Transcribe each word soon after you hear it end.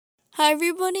Hi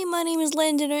everybody, my name is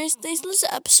Landon and this is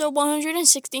episode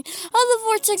 116 of the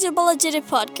Vortex Apologetic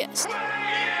podcast.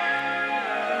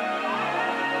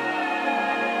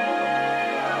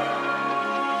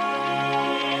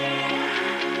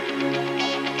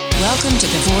 Welcome to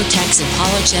the Vortex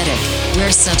Apologetic,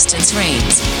 where substance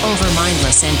reigns over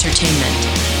mindless entertainment.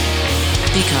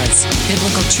 Because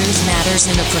biblical truth matters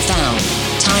in a profound,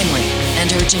 timely,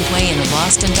 and urgent way in a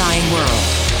lost and dying world.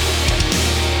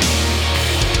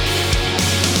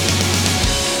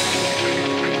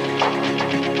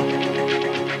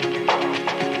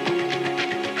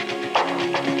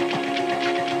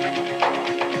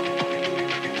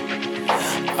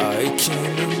 I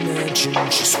can't imagine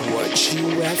just what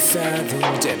you have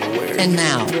fathomed and where. And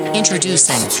now,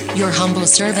 introducing your humble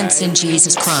servants in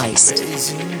Jesus Christ,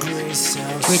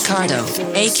 Ricardo,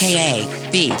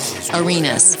 a.k.a. Beef,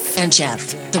 Arenas, and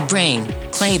Jeff, the Brain,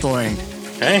 Claiborne.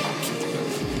 Hey,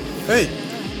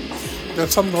 got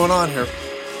something going on here.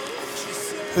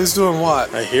 Who's doing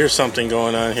what? I hear something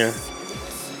going on here.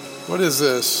 What is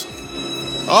this?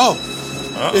 Oh,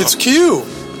 it's Q.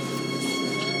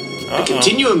 The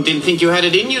Continuum didn't think you had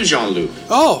it in you, Jean-Luc.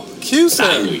 Oh, Q's I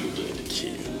there. knew you did.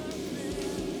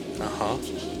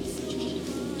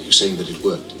 You're saying that it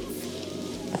worked?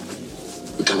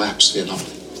 We collapsed the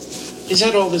anomaly. Is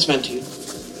that all this meant to you?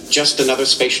 Just another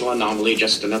spatial anomaly,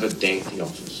 just another day at the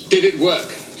office? Did it work?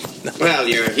 Well,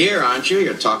 you're here, aren't you?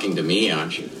 You're talking to me,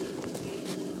 aren't you?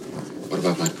 What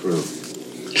about my crew?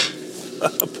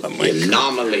 The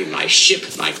anomaly, my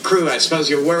ship, my crew. I suppose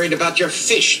you're worried about your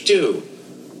fish, too.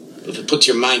 If it puts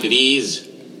your mind at ease,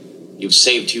 you've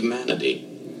saved humanity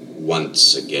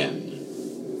once again.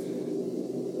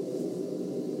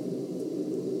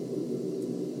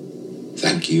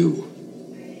 Thank you.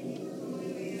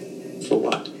 For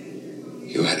what?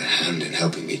 You had a hand in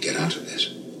helping me get out of this.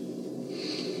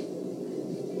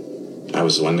 I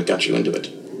was the one that got you into it.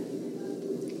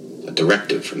 A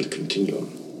directive from the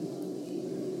Continuum.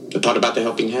 The part about the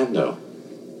helping hand, though,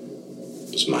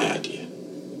 was my idea.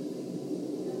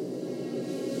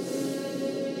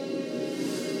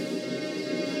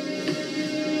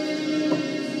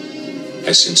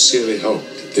 I sincerely hope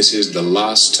that this is the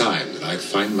last time that I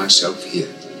find myself here.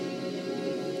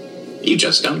 You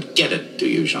just don't get it, do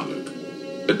you, Jean-Luc?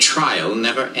 The trial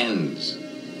never ends.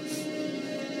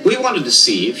 We wanted to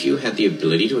see if you had the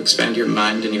ability to expand your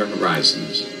mind and your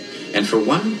horizons. And for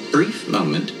one brief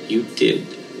moment, you did.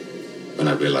 When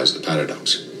I realized the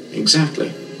paradox.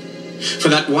 Exactly. For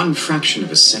that one fraction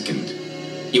of a second,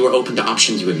 you were open to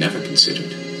options you had never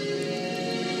considered.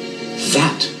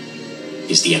 That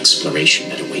is the exploration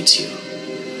that awaits you.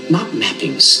 Not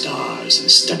mapping stars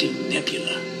and studying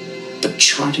nebula, but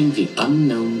charting the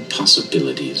unknown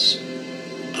possibilities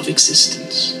of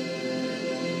existence.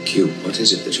 Q, what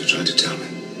is it that you're trying to tell me?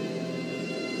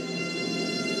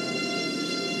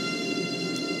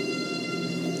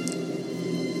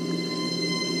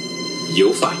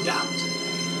 You'll find out.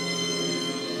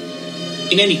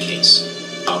 In any case,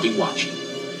 I'll be watching.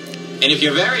 And if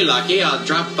you're very lucky, I'll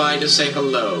drop by to say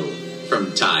hello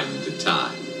from time to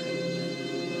time.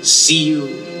 See you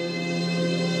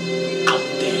out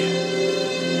there.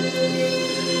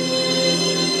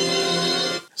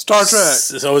 Star Trek.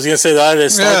 So I was going to say that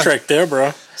is Star Trek there,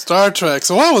 bro. Star Trek.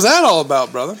 So what was that all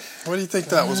about, brother? What do you think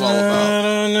that was all I about?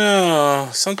 don't know.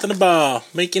 Something about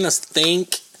making us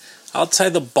think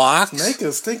outside the box. Make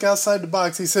us think outside the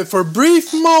box. He said, for a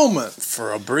brief moment.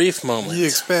 For a brief moment. You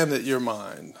expanded your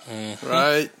mind,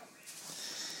 right?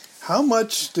 How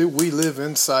much do we live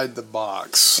inside the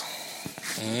box?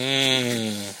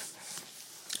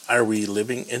 Are we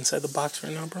living inside the box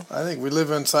right now, bro? I think we live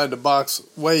inside the box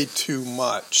way too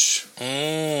much.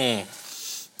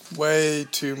 Way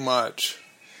too much.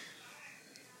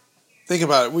 Think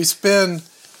about it. We spend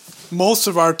most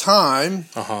of our time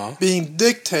being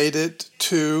dictated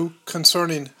to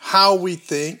concerning how we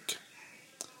think,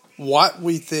 what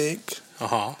we think,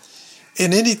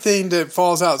 and anything that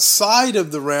falls outside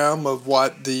of the realm of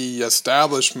what the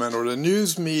establishment or the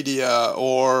news media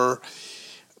or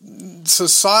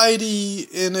society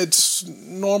in its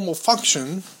normal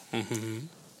function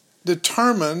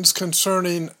determines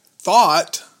concerning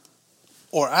thought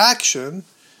or action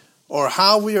or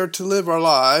how we are to live our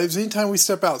lives. Anytime we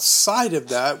step outside of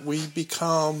that, we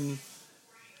become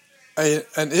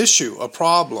an issue, a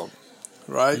problem,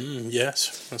 right?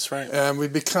 Yes, that's right. And we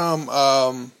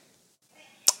become,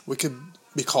 we could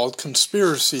be called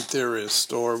conspiracy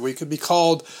theorists, or we could be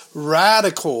called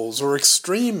radicals or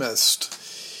extremists.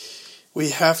 We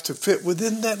have to fit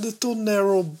within that little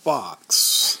narrow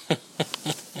box.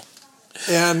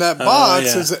 And that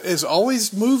box is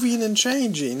always moving and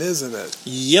changing, isn't it?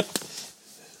 Yep.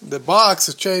 The box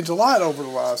has changed a lot over the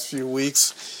last few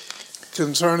weeks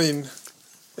concerning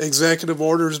executive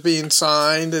orders being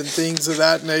signed and things of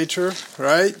that nature,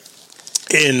 right?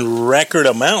 In record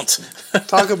amount.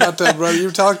 Talk about that, brother.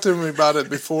 You talked to me about it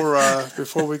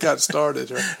before we got started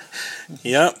here.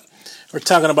 Yep. We're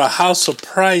talking about how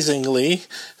surprisingly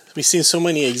we've seen so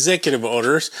many executive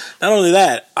orders. Not only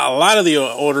that, a lot of the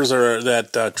orders are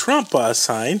that Trump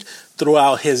signed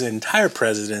throughout his entire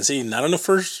presidency, not in the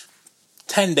first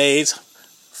 10 days,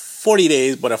 40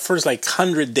 days, but the first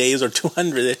 100 days or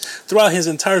 200 days, throughout his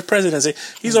entire presidency,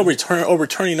 he's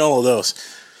overturning all of those.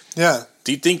 Yeah.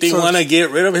 Do you think they want to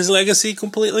get rid of his legacy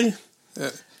completely?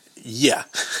 Yeah.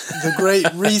 The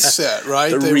Great Reset,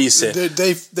 right? Reset.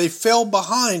 They fell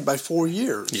behind by 4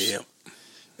 years. Yeah.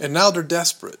 And now they're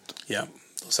desperate. Yeah.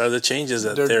 Those are the changes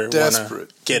that they're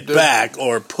desperate. Get back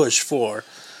or push for.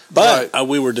 But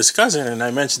we were discussing, and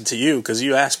I mentioned to you, because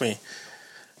you asked me,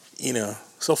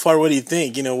 so far, what do you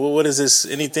think? What is this,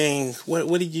 anything, what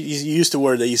did you used the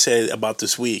word that you said about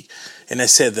this week? And I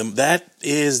said, that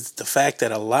is the fact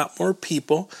that a lot more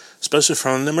people, especially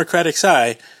from the Democratic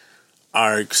side,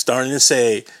 are starting to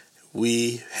say,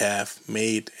 we have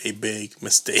made a big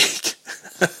mistake.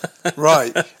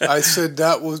 Right. I said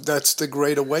that's the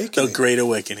Great Awakening. The Great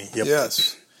Awakening, yep.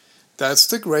 Yes. That's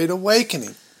the Great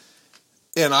Awakening.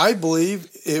 And I believe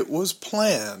it was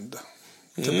planned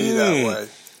to be that way.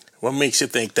 What makes you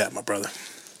think that, my brother?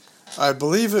 I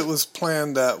believe it was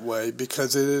planned that way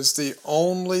because it is the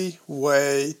only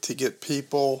way to get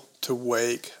people to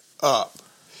wake up.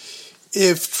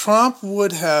 If Trump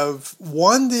would have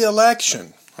won the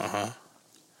election,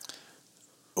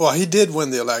 well, he did win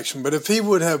the election, but if he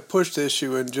would have pushed the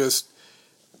issue and just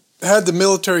had the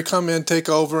military come in, take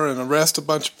over, and arrest a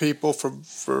bunch of people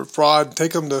for fraud,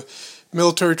 take them to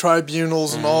military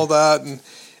tribunals and all that, and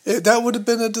that would have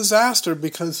been a disaster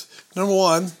because, number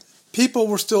one, people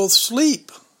were still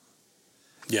asleep.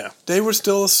 Yeah. They were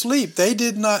still asleep. They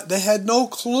had no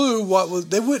clue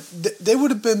they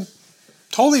would have been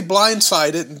totally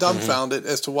blindsided and dumbfounded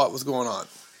as to what was going on.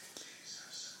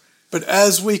 But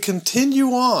as we continue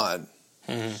on,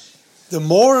 the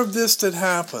more of this that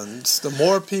happens, the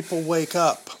more people wake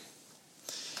up.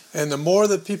 And the more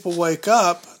that people wake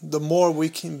up, the more we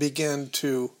can begin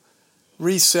to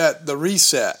reset the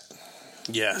reset.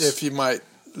 Yes. If you might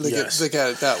look at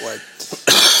it that way.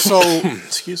 So,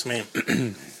 excuse me.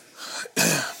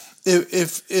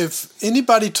 If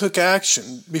anybody took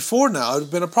action before now, it would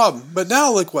have been a problem. But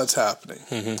now look what's happening.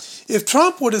 If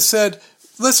Trump would have said,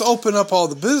 let's open up all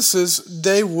the businesses,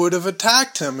 they would have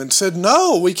attacked him and said,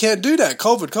 no, we can't do that.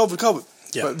 COVID.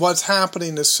 Yeah. But what's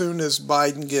happening as soon as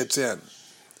Biden gets in?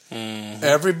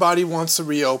 Everybody wants to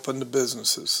reopen the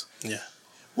businesses. Yeah.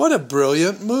 What a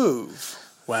brilliant move.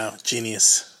 Wow,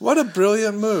 genius. What a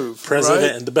brilliant move. President,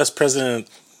 right? And the best president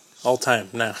all time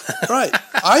now. Right.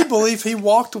 I believe he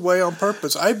walked away on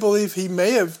purpose. I believe he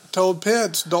may have told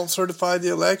Pence, don't certify the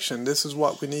election. This is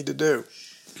what we need to do.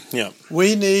 Yeah.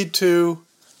 We need to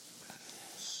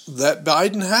let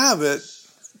Biden have it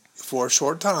for a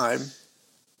short time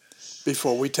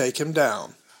before we take him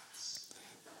down.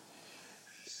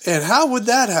 And how would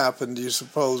that happen, do you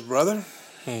suppose, brother?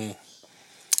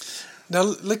 Now,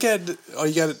 look at... Oh,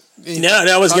 you got it. Yeah,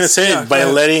 I was going to say,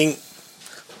 letting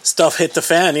stuff hit the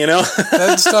fan,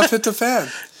 Letting stuff hit the fan.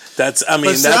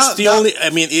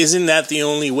 Isn't that the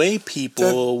only way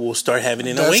people will start having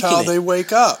an awakening? That's how they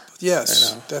wake up,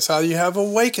 yes. That's how you have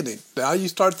awakening. Now you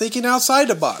start thinking outside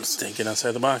the box. Thinking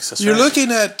outside the box, that's You're right.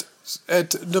 looking at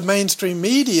the mainstream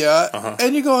media,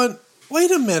 and you're going,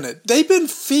 wait a minute, they've been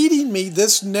feeding me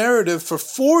this narrative for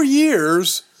 4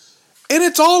 years, and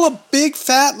it's all a big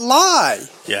fat lie.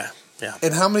 Yeah.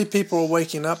 And how many people are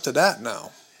waking up to that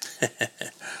now?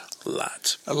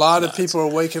 Lots. A lot of people are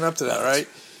waking up to that, right?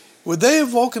 Would they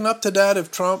have woken up to that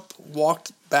if Trump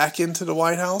walked back into the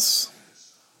White House?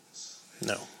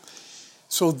 No.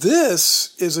 So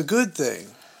this is a good thing.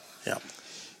 Yeah.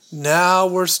 Now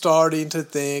we're starting to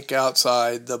think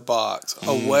outside the box,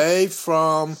 away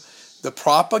from the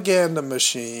propaganda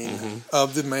machine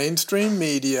of the mainstream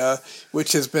media,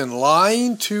 which has been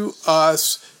lying to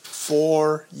us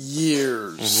for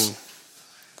years.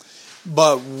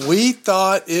 But we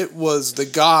thought it was the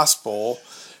gospel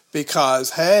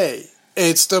because, hey,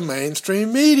 it's the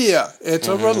mainstream media. It's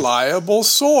a reliable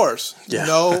source. Yeah.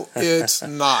 No, it's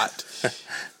not.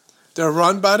 They're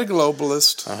run by the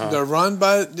globalists. They're run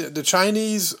by the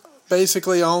Chinese.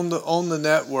 Basically, own the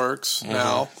networks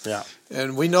now. Yeah,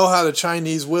 and we know how the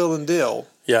Chinese will and deal.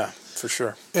 Yeah, for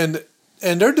sure. And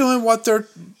they're doing what they're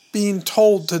being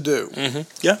told to do.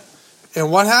 Yeah. And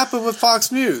what happened with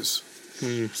Fox News?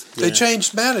 They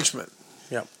changed management.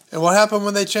 Yep. And what happened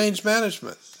when they changed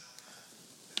management?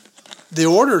 The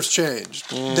orders changed.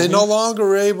 Mm-hmm. They no longer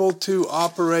were able to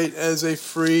operate as a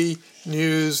free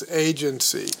news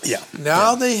agency. Yeah.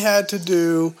 Now they had to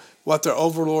do what their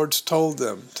overlords told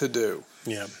them to do.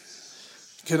 Yeah.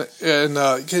 Can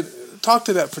talk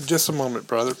to that for just a moment,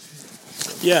 brother.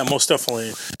 Yeah, most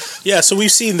definitely. Yeah, so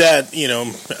we've seen that,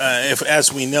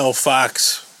 as we know,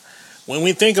 Fox, when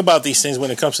we think about these things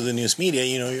when it comes to the news media,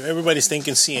 everybody's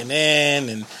thinking CNN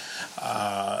and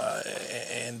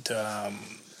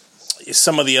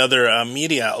some of the other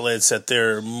media outlets that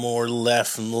they're more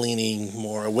left-leaning,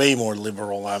 way more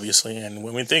liberal, obviously. And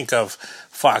when we think of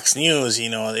Fox News,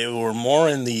 they were more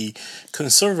in the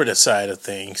conservative side of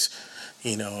things.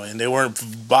 And they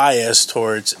weren't biased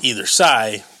towards either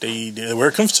side. They were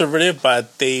conservative,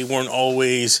 but they weren't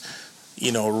always,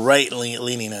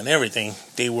 right-leaning on everything.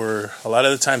 They were, a lot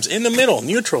of the times, in the middle,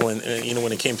 neutral, when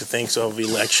it came to things of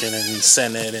election and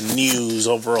Senate and news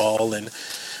overall.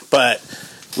 But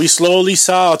we slowly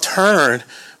saw a turn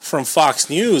from Fox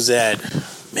News that,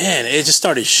 man, it just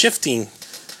started shifting.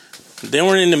 They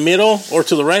weren't in the middle or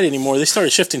to the right anymore. They started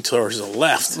shifting towards the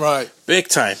left. Right. Big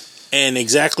time. And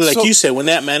exactly like you said, when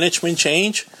that management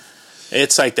changed,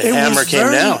 it's like the hammer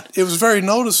came down. It was very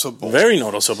noticeable. Very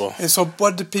noticeable. And so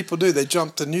what did people do? They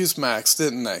jumped to Newsmax,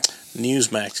 didn't they?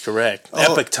 Newsmax, correct.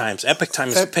 Epic Times. Epic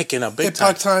Times is picking up big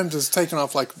time. Epic Times is taking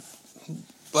off like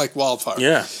wildfire.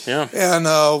 Yeah, yeah. And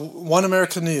One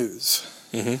America News.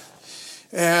 Mm-hmm.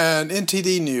 And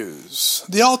NTD News.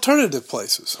 The alternative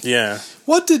places. Yeah.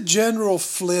 What did General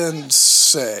Flynn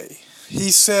say? He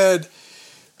said,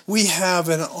 we have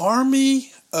an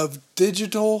army of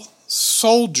digital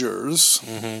soldiers,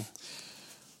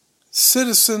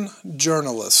 citizen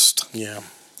journalists. Yeah.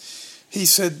 He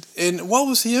said, and what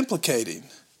was he implicating?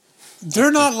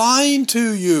 They're not lying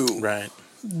to you. Right.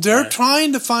 They're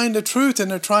trying to find the truth,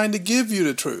 and they're trying to give you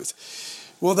the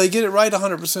truth. Will they get it right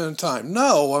 100% of the time?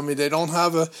 No. I mean, they don't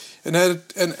have an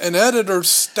editor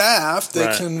staff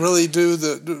that can really do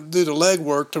the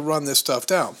legwork to run this stuff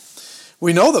down.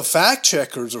 We know the fact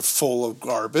checkers are full of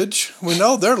garbage. We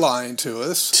know they're lying to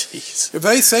us. Jeez. If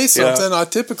they say something, I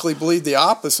typically believe the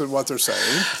opposite of what they're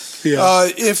saying. Yeah.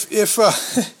 If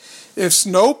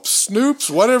Snopes,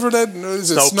 whatever that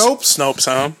is, Snopes,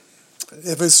 huh?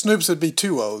 If it's Snoops, it'd be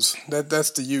two O's.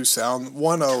 That's the U sound.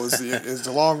 One O is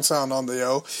the long sound on the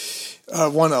O.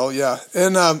 One O, yeah.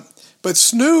 And but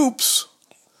Snoops,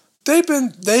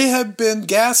 they have been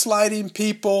gaslighting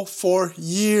people for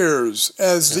years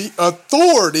as the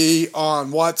authority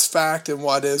on what's fact and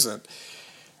what isn't.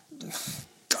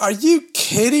 Are you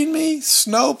kidding me?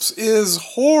 Snopes is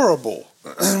horrible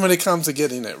when it comes to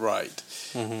getting it right.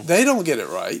 Mm-hmm. They don't get it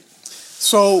right.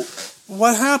 So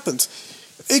what happens?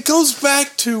 It goes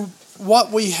back to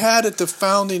what we had at the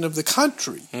founding of the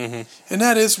country. Mm-hmm. And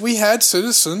that is we had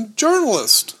citizen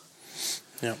journalists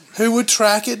who would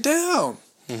track it down.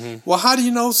 Mm-hmm. Well, how do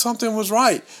you know something was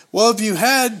right? Well, if you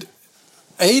had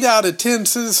 8 out of 10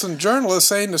 citizen journalists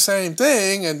saying the same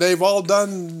thing and they've all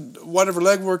done whatever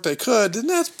legwork they could, then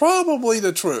that's probably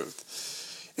the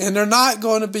truth. And they're not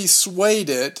going to be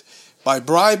swayed by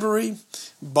bribery,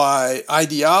 by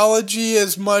ideology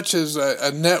as much as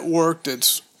a network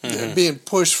that's being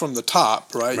pushed from the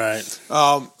top, right? Right.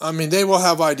 I mean, they will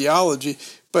have ideology,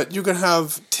 but you can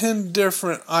have 10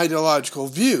 different ideological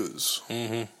views.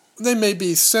 Mm-hmm. They may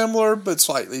be similar, but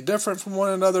slightly different from one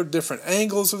another, different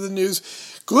angles of the news.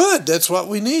 Good, that's what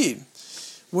we need.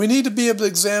 We need to be able to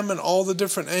examine all the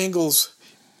different angles,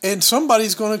 and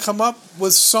somebody's going to come up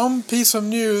with some piece of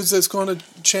news that's going to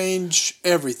change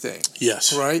everything.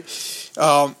 Yes. Right?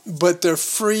 But they're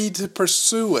free to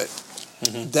pursue it.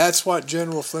 Mm-hmm. That's what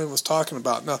General Flynn was talking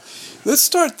about. Now, let's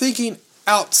start thinking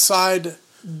outside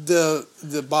the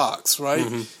box, right?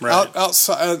 Mm-hmm. Right.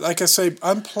 Outside, like I say,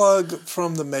 unplug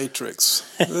from the matrix.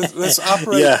 Let's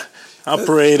operate.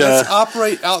 Let's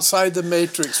operate outside the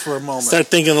matrix for a moment. Start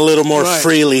thinking a little more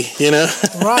freely,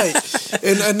 Right,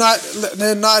 and not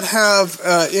have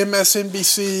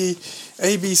MSNBC,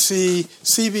 ABC,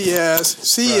 CBS,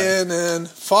 CNN,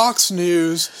 Fox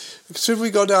News. Should we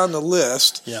go down the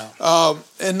list?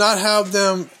 And not have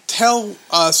them tell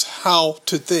us how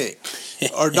to think.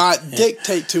 Or not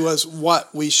dictate to us what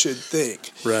we should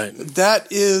think. Right. That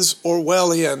is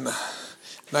Orwellian,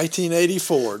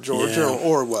 1984, George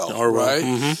Orwell. Right?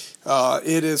 Mm-hmm.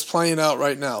 It is playing out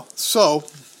right now. So,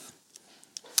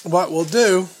 what we'll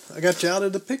do, I got you out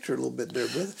of the picture a little bit there,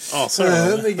 brother. Oh, sorry.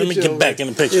 Let me get back in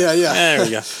the picture. Yeah. There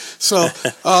we go. So,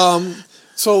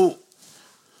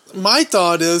 my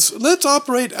thought is, let's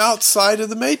operate outside of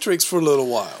the matrix for a little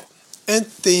while and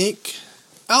think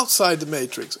outside the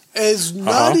matrix. As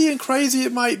nutty and crazy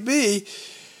it might be,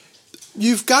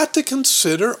 you've got to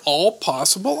consider all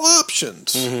possible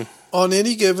options on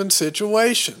any given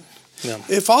situation. Yeah.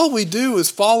 If all we do is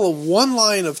follow one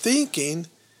line of thinking,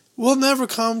 we'll never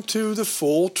come to the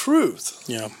full truth.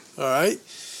 Yeah. All right?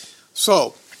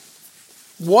 So,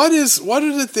 what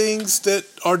are the things that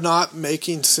are not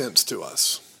making sense to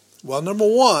us? Well, number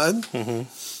one,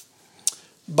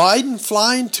 Biden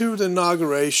flying to the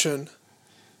inauguration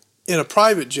in a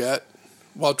private jet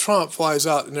while Trump flies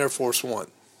out in Air Force One.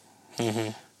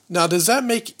 Now, does that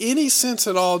make any sense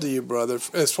at all to you, brother,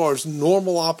 as far as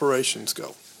normal operations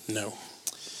go? No.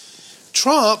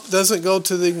 Trump doesn't go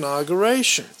to the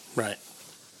inauguration. Right.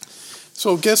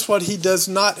 So guess what he does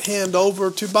not hand over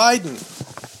to Biden?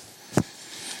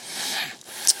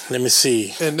 Let me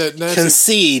see. And that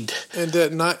concede. And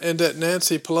that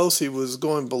Nancy Pelosi was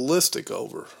going ballistic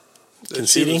over.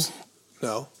 Conceding?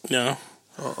 No. No.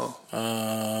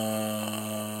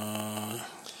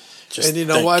 And you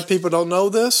know why people don't know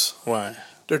this? Why?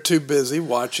 They're too busy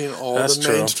watching all the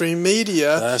mainstream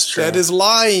media that is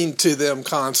lying to them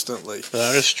constantly.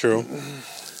 That is true.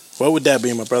 What would that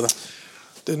be, my brother?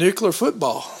 The nuclear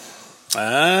football.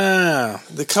 Ah.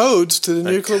 The codes to the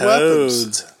nuclear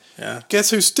weapons. Yeah. Guess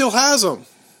who still has them?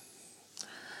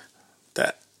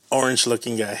 That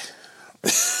orange-looking guy.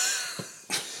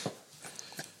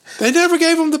 They never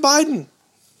gave them to Biden.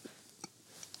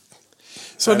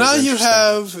 So now you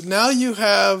have now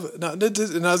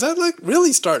does that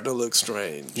really starting to look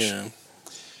strange? Yeah.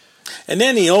 And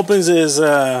then he opens his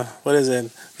what is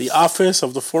it? The office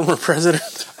of the former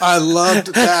president. I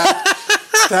loved that.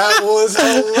 That was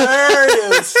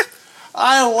hilarious.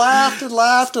 I laughed and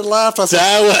laughed and laughed. I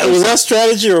said, was that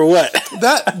strategy or what?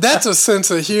 That's a sense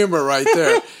of humor right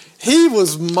there. He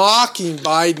was mocking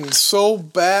Biden so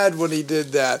bad when he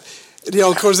did that. You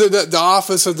know, of course, the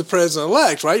office of the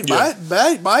president-elect, right? Yeah.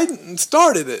 Biden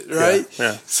started it, right?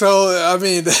 Yeah. So, I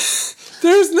mean,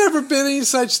 there's never been any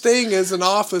such thing as an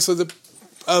office of the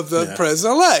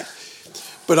president-elect.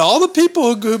 But all the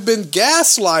people who've been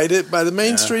gaslighted by the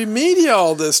mainstream media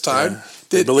all this time,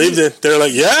 they believed it. They're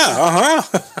like,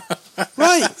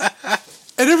 right.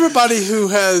 And everybody who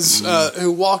has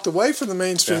who walked away from the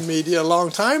mainstream media a long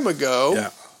time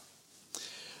ago.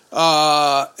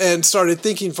 And started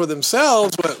thinking for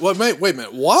themselves, wait a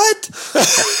minute, what?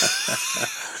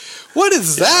 What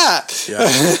is that?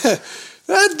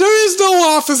 There is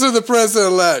no office of the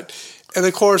president-elect. And,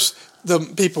 of course, the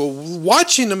people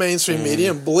watching the mainstream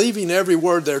media and believing every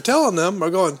word they're telling them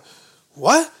are going,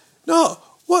 what? No,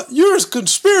 what? You're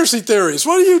conspiracy theories.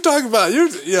 What are you talking about?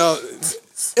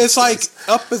 It's like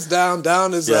up is down,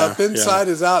 down is up, inside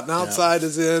is out, and outside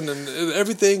is in, and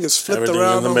everything is flipped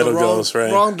around in the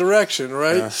wrong direction,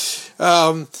 right?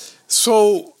 Yeah.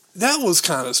 So that was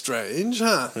kind of strange,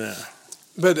 huh? Yeah.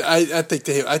 But I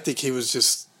think he was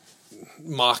just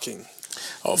mocking.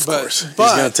 Oh, of course. He's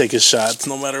going to take his shots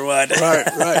no matter what.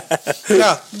 Right.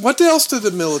 Now, what else did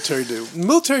the military do? The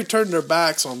military turned their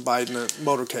backs on Biden at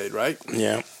motorcade, right?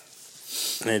 Yeah.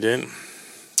 They did.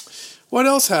 What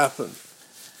else happened?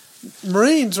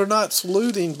 Marines are not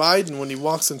saluting Biden when he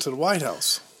walks into the White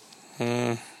House.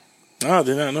 Oh, I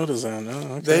did not notice that. No,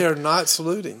 okay. They are not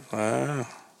saluting. Wow.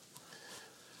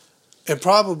 And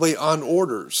probably on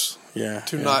orders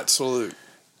to not salute.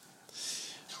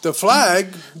 The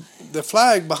flag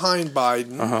behind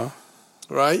Biden,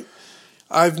 right?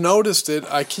 I've noticed it.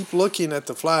 I keep looking at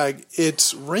the flag.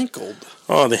 It's wrinkled.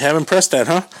 Oh, they haven't pressed that,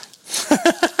 huh?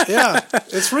 Yeah,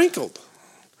 it's wrinkled.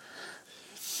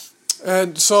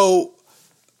 And so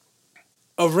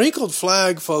a wrinkled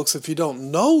flag, folks, if you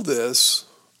don't know this,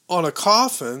 on a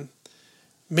coffin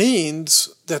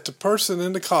means that the person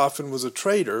in the coffin was a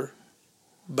traitor,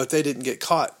 but they didn't get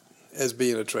caught as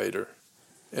being a traitor.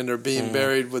 And they're being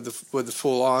buried with the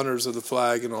full honors of the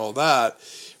flag and all that.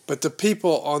 But the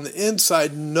people on the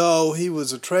inside know he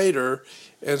was a traitor,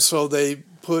 and so they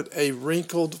put a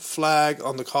wrinkled flag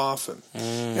on the coffin.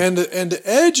 And the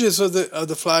edges of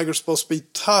the flag are supposed to be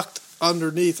tucked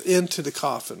underneath into the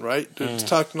coffin, right? It's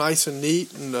tucked nice and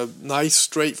neat and a nice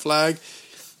straight flag.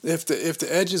 If the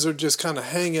edges are just kind of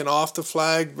hanging off the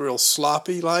flag, real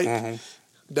sloppy like,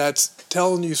 that's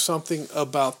telling you something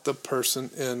about the person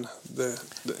in the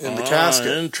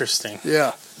casket. Interesting.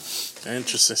 Yeah.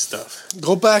 Interesting stuff.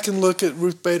 Go back and look at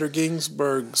Ruth Bader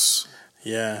Ginsburg's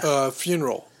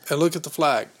funeral and look at the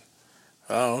flag.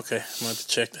 Oh, okay. I'm going to have to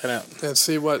check that out. And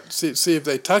see if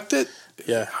they tucked it,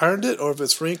 ironed it, or if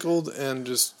it's wrinkled and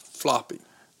just floppy.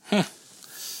 I'll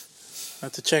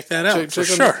have to check that out for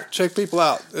sure. Check people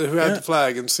out who had the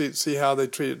flag and see how they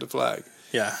treated the flag.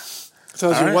 Yeah.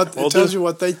 It tells you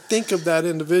what they think of that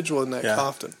individual in that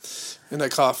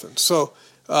coffin. So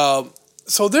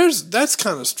that's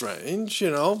kind of strange,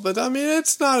 But I mean,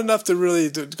 it's not enough to really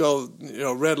to go,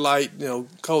 red light,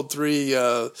 code 3,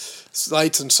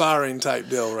 lights and siren type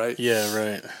deal, right? Yeah,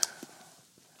 right.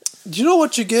 Do you know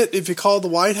what you get if you call the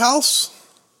White House?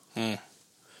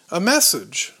 A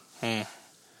message. You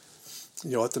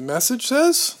know what the message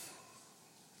says?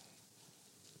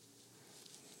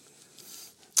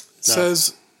 It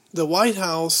says the White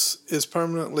House is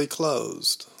permanently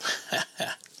closed.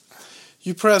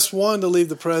 You press 1 to leave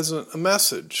the president a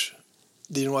message.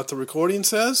 Do you know what the recording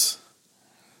says?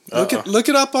 Look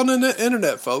it up on the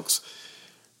internet, folks.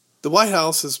 The White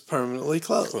House is permanently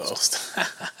closed.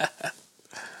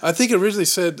 I think it originally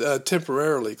said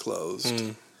temporarily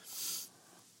closed.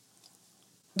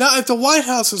 Now, if the White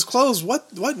House is closed, what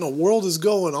in the world is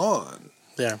going on?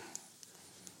 Yeah.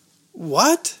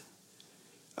 What?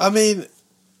 I mean,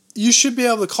 you should be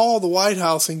able to call the White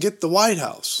House and get the White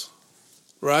House,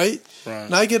 right?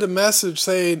 And I get a message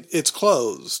saying it's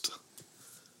closed.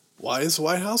 Why is the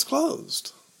White House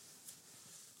closed?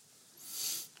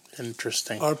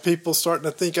 Interesting. Are people starting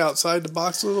to think outside the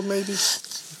box a little, maybe?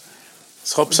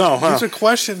 Let's hope so, huh? These are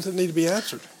questions that need to be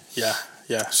answered. Yeah.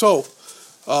 So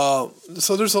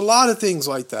there's a lot of things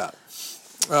like that.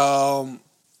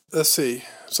 Let's see.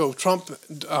 So Trump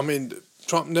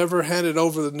never handed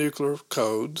over the nuclear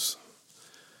codes.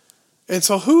 And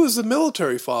so who is the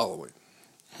military following?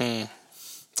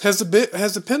 Has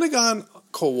the Pentagon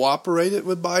cooperated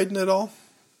with Biden at all?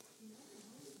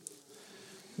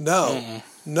 No.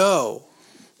 No.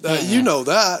 You know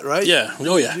that, right? Yeah.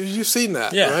 Oh, yeah. You've seen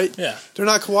that, yeah. right? Yeah. They're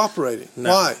not cooperating.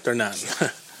 No, Why? They're not.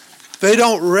 They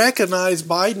don't recognize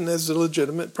Biden as the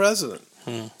legitimate president.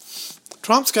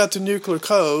 Trump's got the nuclear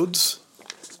codes.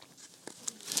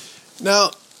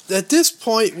 Now, at this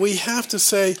point, we have to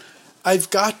say, I've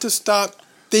got to stop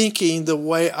thinking the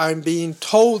way I'm being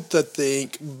told to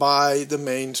think by the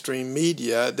mainstream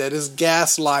media that is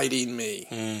gaslighting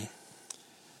me.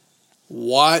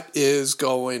 What is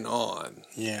going on?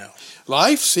 Yeah.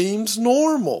 Life seems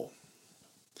normal.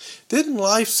 Didn't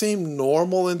life seem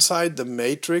normal inside the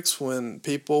Matrix when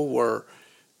people were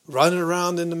running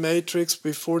around in the Matrix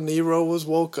before Nero was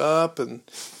woke up, and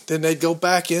then they'd go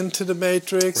back into the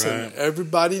Matrix, and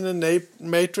everybody in the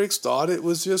Matrix thought it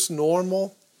was just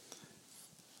normal?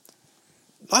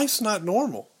 Life's not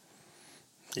normal.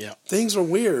 Yeah. Things are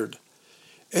weird.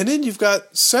 And then you've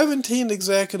got 17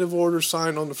 executive orders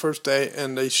signed on the first day,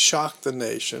 and they shock the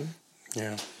nation.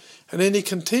 Yeah. And then he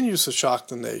continues to shock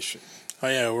the nation. Oh,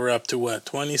 yeah, we're up to what,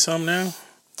 20-some now?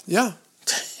 Yeah.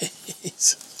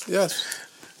 Yes.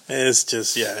 It's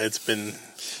just, it's been...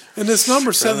 And this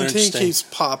number 17 keeps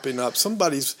popping up.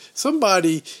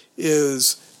 Somebody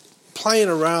is playing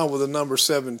around with the number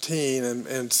 17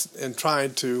 and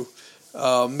trying to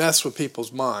mess with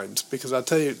people's minds. Because I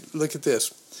tell you, look at this.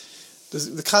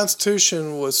 The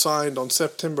Constitution was signed on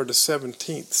September the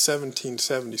 17th,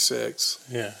 1776.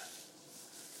 Yeah.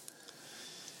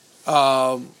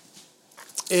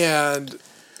 And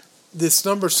this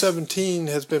number 17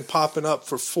 has been popping up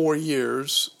for 4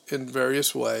 years in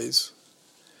various ways.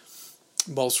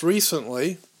 Most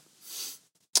recently,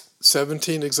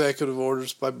 17 executive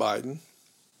orders by Biden.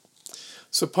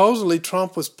 Supposedly,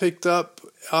 Trump was picked up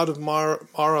out of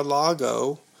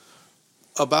Mar-a-Lago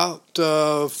about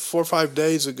 4 or 5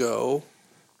 days ago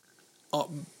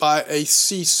by a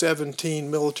C-17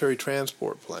 military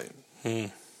transport plane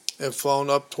and flown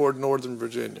up toward Northern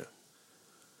Virginia.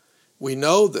 We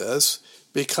know this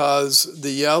because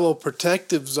the yellow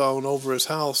protective zone over his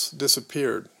house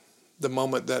disappeared the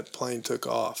moment that plane took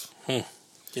off.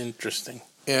 Interesting.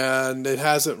 And it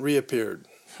hasn't reappeared.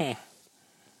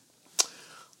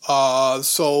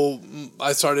 So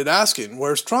I started asking,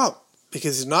 where's Trump?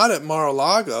 Because he's not at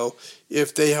Mar-a-Lago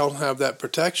if they don't have that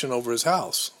protection over his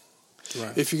house.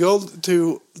 Right. If you go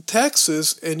to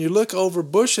Texas and you look over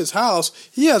Bush's house,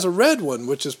 he has a red one,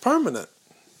 which is permanent.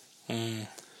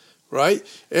 Right?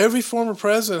 Every former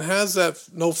president has that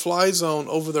no-fly zone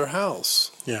over their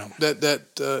house. Yeah.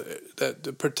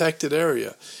 That protected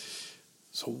area.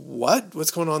 So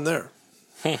what's going on there?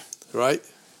 Right?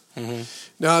 Mm-hmm.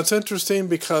 Now, it's interesting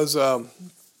because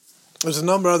there's a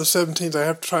number of other 17s. I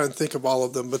have to try and think of all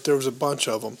of them, but there was a bunch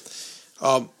of them.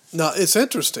 Now, it's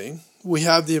interesting. We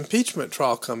have the impeachment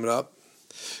trial coming up.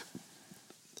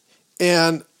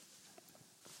 And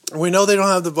we know they don't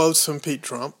have the votes to impeach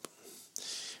Trump.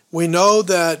 We know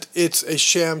that it's a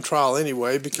sham trial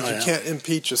anyway because you can't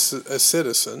impeach a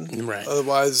citizen. Right.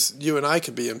 Otherwise, you and I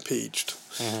could be impeached.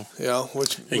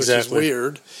 Which is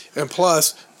weird. And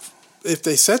plus, if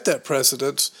they set that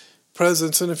precedent,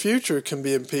 presidents in the future can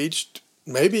be impeached,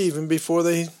 maybe even before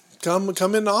they come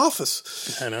into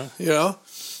office. I know. You know,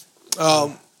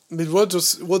 I mean,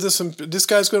 this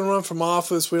guy's going to run from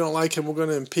office. We don't like him. We're going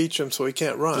to impeach him so he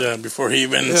can't run. Yeah, before he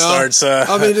even starts.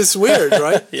 I mean, it's weird,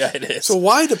 right? Yeah, it is. So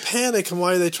why the panic and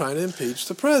why are they trying to impeach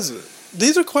the president?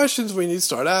 These are questions we need to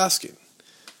start asking.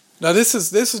 Now, this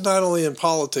is not only in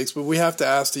politics, but we have to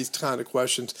ask these kind of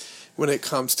questions when it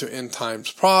comes to end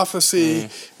times prophecy,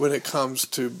 when it comes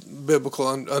to biblical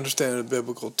understanding of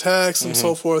biblical text and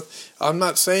so forth. I'm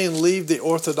not saying leave the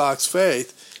Orthodox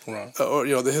faith. Right.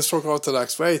 Or the historical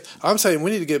Orthodox faith. I'm saying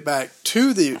we need to get back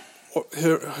to the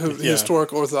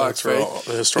historic Orthodox faith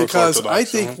because Orthodox, I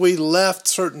think we left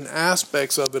certain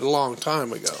aspects of it a long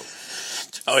time ago.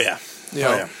 Oh yeah,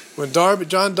 when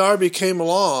John Darby came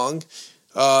along,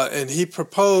 and he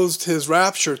proposed his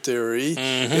rapture theory,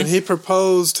 and he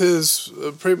proposed his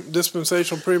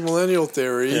dispensational premillennial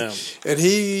theory, and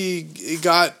he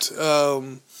got.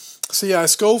 C.I.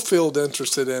 Schofield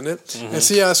interested in it, and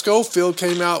C.I. Schofield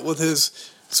came out with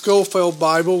his Schofield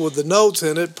Bible with the notes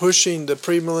in it, pushing the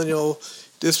premillennial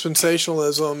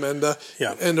dispensationalism and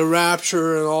the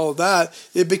rapture and all of that.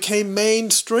 It became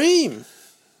mainstream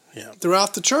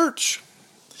throughout the church,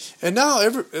 and now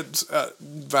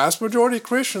vast majority of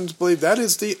Christians believe that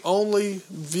is the only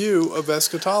view of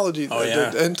eschatology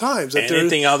and times.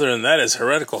 Anything other than that is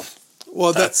heretical.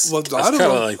 Well, that's kind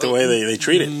of like the way they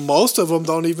treat it. Most of them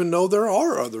don't even know there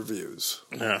are other views.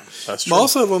 Yeah, that's true.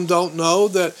 Most of them don't know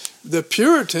that the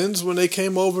Puritans, when they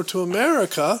came over to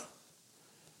America,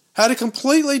 had a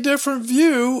completely different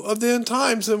view of the end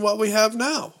times than what we have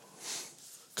now.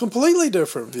 Completely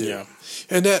different view. Yeah.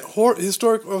 And that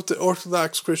historic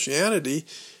Orthodox Christianity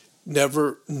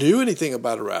never knew anything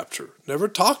about a rapture, never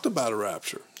talked about a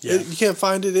rapture. Yeah. You can't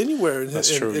find it anywhere in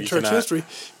church history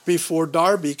before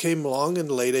Darby came along in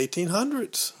the late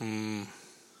 1800s. And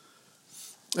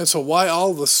so why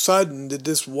all of a sudden did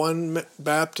this one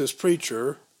Baptist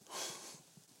preacher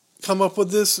come up with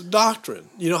this doctrine?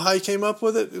 You know how he came up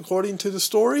with it, according to the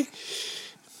story?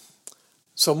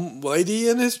 Some lady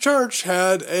in his church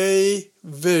had a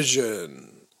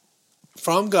vision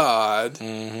from God,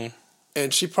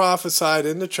 and she prophesied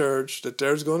in the church that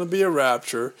there's going to be a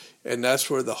rapture, and that's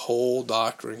where the whole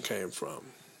doctrine came from.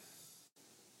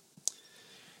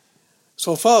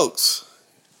 So, folks,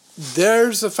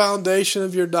 there's the foundation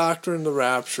of your doctrine, the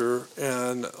rapture,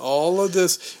 and all of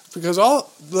this. Because all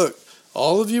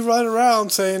of you run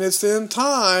around saying it's the end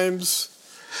times.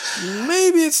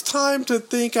 Maybe it's time to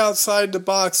think outside the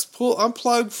box.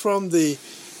 Unplug from the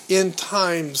end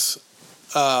times.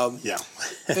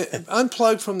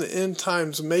 Unplug from the end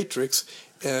times matrix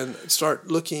and start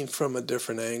looking from a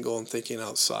different angle and thinking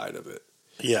outside of it.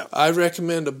 Yeah, I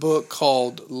recommend a book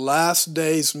called Last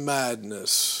Days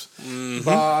Madness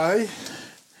by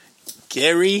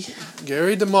Gary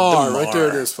DeMar. Right there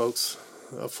it is, folks.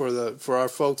 For our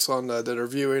folks that are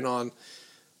viewing on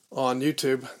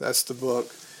YouTube, that's the book.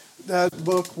 That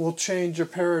book will change your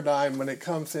paradigm when it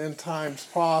comes to end times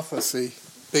prophecy,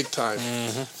 big time,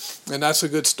 and that's a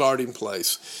good starting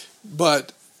place.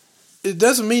 But it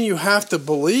doesn't mean you have to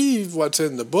believe what's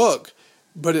in the book,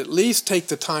 but at least take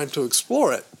the time to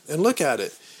explore it and look at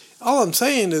it. All I'm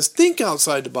saying is think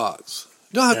outside the box.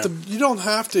 You don't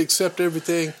have to accept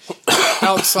everything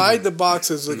outside the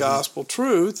box as the gospel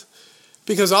truth,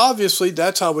 because obviously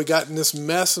that's how we got in this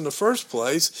mess in the first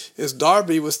place, is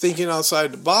Darby was thinking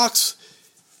outside the box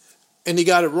and he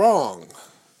got it wrong.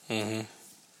 And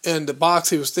the box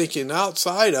he was thinking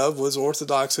outside of was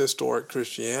Orthodox historic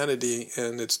Christianity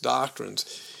and its doctrines.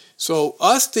 So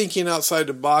us thinking outside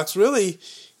the box, really,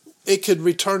 it could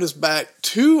return us back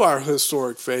to our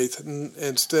historic faith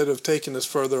instead of taking us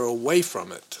further away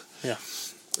from it. Yeah.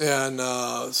 And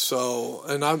the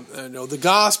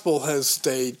gospel has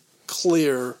stayed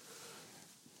clear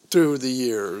through the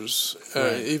years,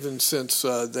 even since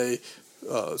they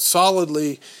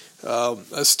solidly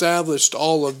established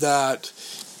all of that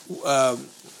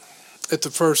at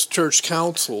the first church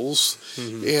councils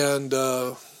and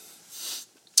the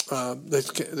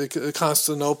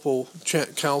Constantinople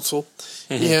Council,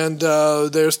 and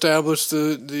they established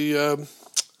the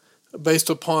based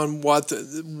upon what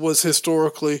was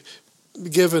historically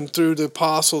given through the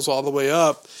apostles all the way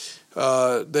up.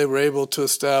 They were able to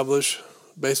establish,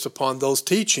 based upon those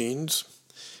teachings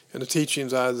and the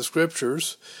teachings out of the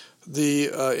scriptures, the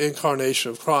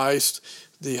incarnation of Christ,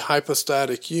 the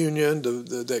hypostatic union,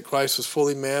 that Christ was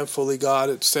fully man, fully God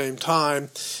at the same time.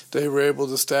 They were able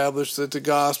to establish that the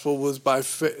gospel was by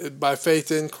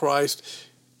faith in Christ,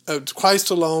 Christ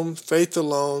alone, faith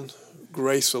alone,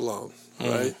 grace alone,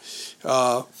 right?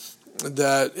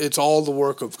 that it's all the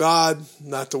work of God,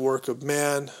 not the work of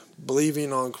man,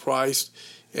 believing on Christ.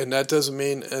 And that doesn't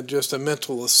mean just a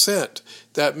mental assent.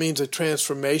 That means a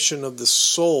transformation of the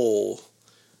soul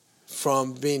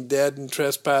from being dead in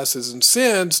trespasses and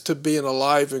sins to being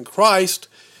alive in Christ.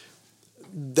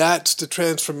 That's the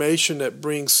transformation that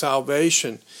brings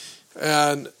salvation.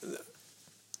 And,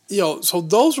 so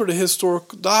those were the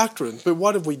historical doctrines. But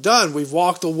what have we done? We've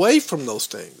walked away from those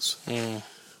things.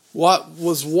 What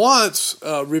was once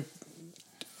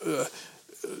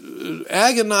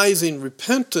agonizing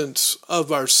repentance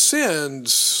of our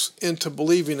sins into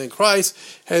believing in Christ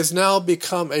has now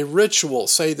become a ritual.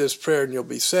 Say this prayer and you'll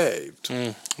be saved.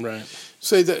 Right.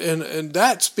 Say that, and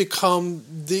that's become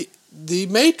the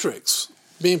matrix,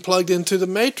 being plugged into the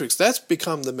matrix. That's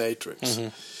become the matrix.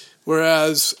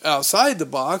 Whereas outside the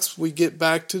box, we get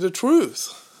back to the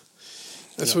truth.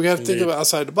 And so we have to think about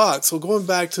outside the box. So going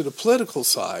back to the political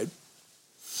side,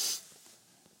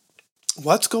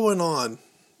 what's going on?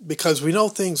 Because we know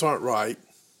things aren't right.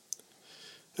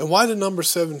 And why the number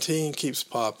 17 keeps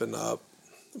popping up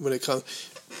when it comes.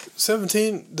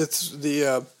 17, that's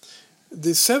the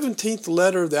 17th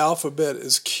letter of the alphabet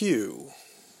is Q.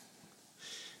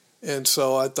 And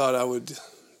so I thought I would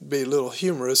be a little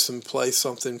humorous and play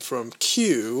something from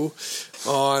Q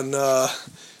on the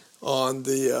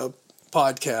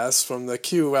podcast from the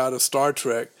Q out of Star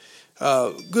Trek.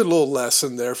 Good little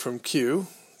lesson there from Q.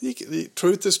 The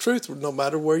truth is truth, no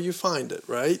matter where you find it,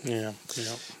 right? Yeah.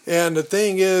 And the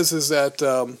thing is that,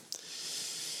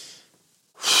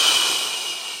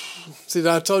 see,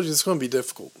 I told you it's going to be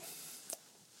difficult.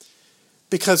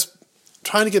 Because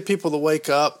trying to get people to wake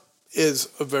up is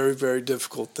a very, very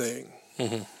difficult thing.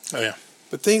 Oh, yeah.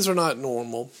 But things are not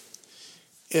normal.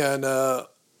 And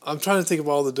I'm trying to think of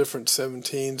all the different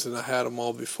 17s, and I had them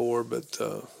all before, but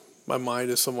my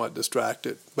mind is somewhat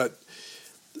distracted. But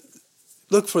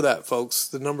look for that, folks.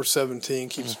 The number 17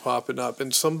 keeps popping up,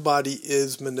 and somebody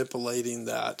is manipulating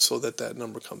that so that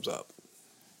number comes up.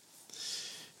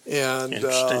 And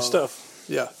interesting stuff.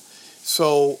 Yeah.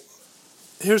 So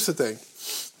here's the thing.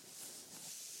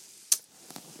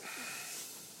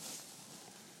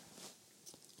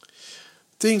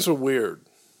 Things are weird.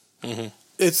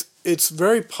 It's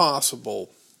very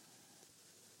possible,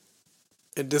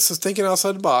 and this is thinking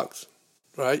outside the box,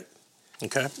 right?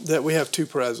 Okay. That we have two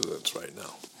presidents right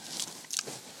now.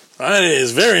 That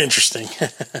is very interesting.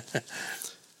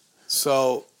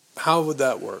 So how would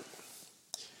that work?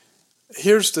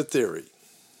 Here's the theory.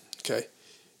 Okay.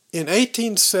 In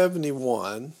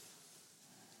 1871,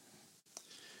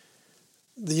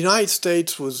 the United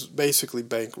States was basically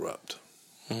bankrupt.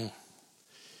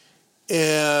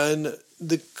 And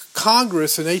the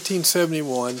Congress in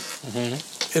 1871,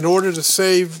 in order to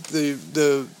save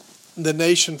the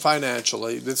nation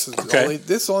financially, this is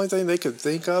the only thing they could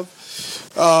think of,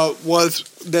 was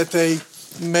that they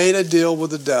made a deal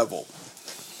with the devil.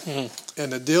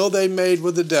 And the deal they made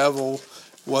with the devil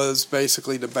was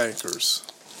basically the bankers.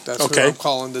 That's what I'm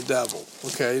calling the devil.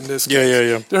 Okay, in this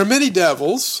case. Yeah. There are many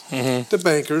devils. The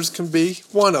bankers can be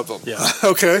one of them. Yeah.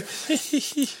 Okay.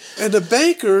 And the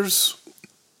bankers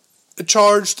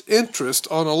charged interest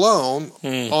on a loan,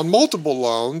 on multiple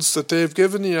loans that they have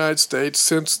given the United States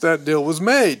since that deal was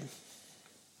made.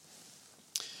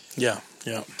 Yeah.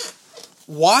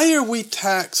 Why are we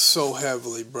taxed so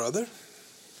heavily, brother?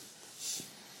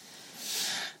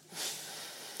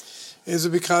 Is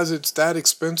it because it's that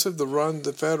expensive to run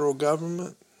the federal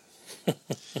government?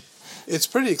 It's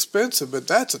pretty expensive, but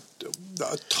that's a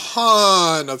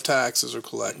ton of taxes are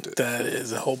collected. That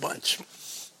is a whole bunch.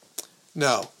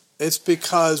 No, it's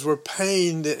because we're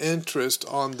paying the interest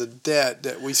on the debt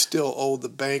that we still owe the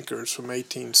bankers from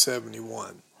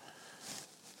 1871.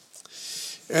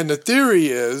 And the theory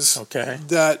is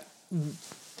that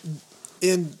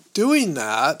in doing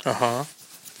that,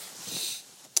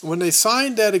 when they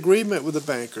signed that agreement with the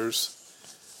bankers,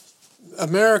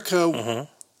 America,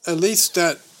 at least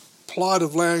that plot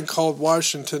of land called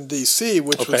Washington, D.C.,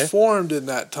 which was formed in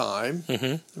that time,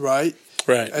 right?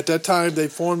 Right. At that time, they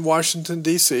formed Washington,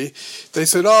 D.C. They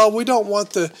said, oh, we don't want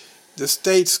the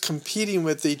states competing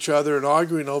with each other and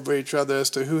arguing over each other as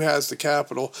to who has the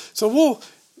capital. So we'll,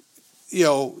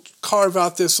 carve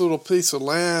out this little piece of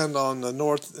land on the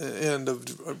north end of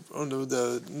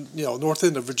north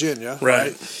end of Virginia,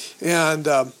 right? And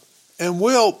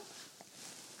we'll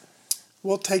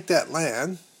take that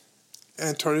land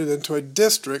and turn it into a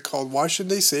district called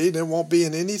Washington, D.C. And it won't be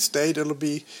in any state; it'll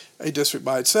be a district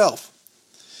by itself.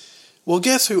 Well,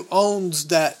 guess who owns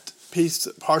that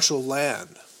partial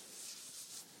land?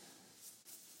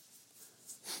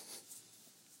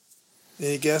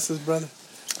 Any guesses, brother?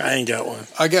 I ain't got one.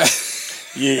 I got.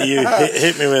 You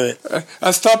hit me with it.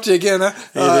 I stopped you again, huh?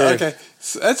 You did. Okay.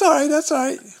 So that's all right. That's all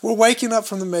right. We're waking up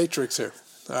from the Matrix here.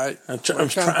 All right. I'm trying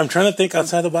to think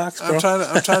outside the box, bro.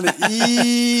 I'm trying to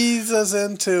ease us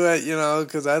into it,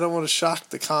 because I don't want to shock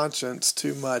the conscience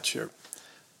too much here.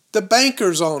 The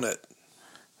bankers own it.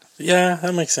 Yeah,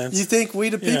 that makes sense. You think we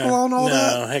the people own all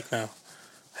that? No,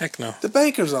 heck no. The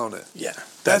bankers own it. Yeah,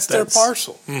 that's their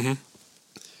parcel. Mm-hmm.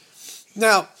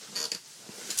 Now,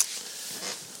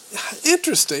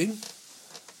 interesting.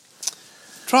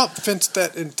 Trump fenced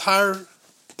that entire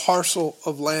parcel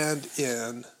of land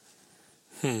in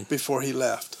before he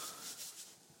left.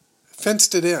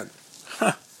 Fenced it in.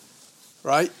 Huh.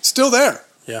 Right? Still there.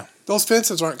 Yeah. Those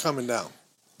fences aren't coming down.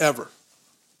 Ever.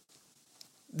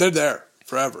 They're there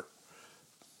forever.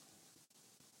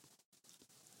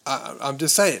 I'm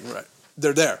just saying, right?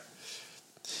 They're there.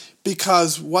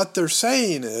 Because what they're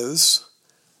saying is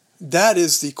that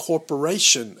is the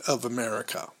corporation of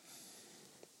America.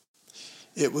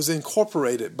 It was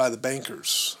incorporated by the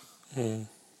bankers.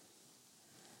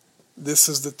 This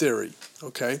is the theory,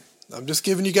 okay? I'm just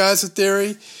giving you guys a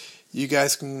theory. You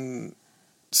guys can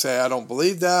say I don't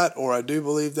believe that or I do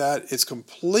believe that. It's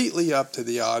completely up to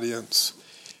the audience.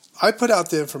 I put out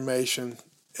the information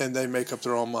and they make up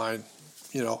their own mind.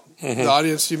 The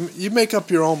audience, you make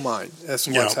up your own mind as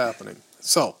to what's happening.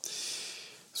 So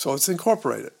it's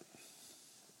incorporated.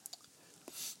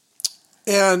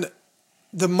 And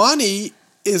the money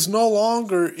is no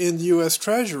longer in the U.S.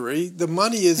 Treasury. The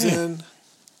money is in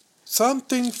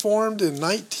something formed in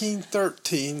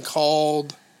 1913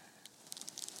 called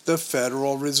the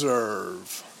Federal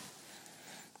Reserve.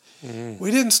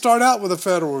 We didn't start out with a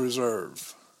Federal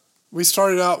Reserve. We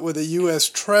started out with a U.S.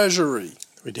 Treasury.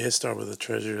 We did start with the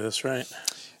Treasury, that's right.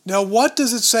 Now, what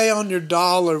does it say on your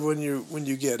dollar when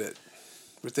you get it?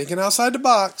 We're thinking outside the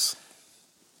box.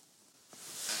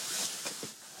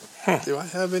 Do I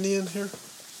have any in here?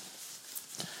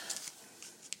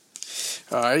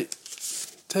 All right.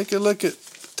 Take a look at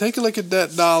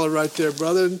that dollar right there,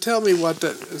 brother, and tell me what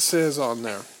that says on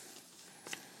there.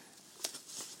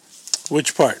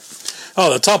 Which part?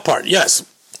 Oh, the top part. Yes.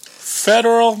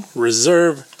 Federal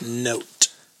Reserve Note.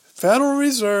 Federal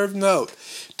Reserve Note.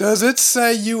 Does it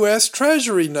say U.S.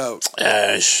 Treasury Note?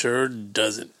 Sure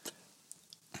doesn't.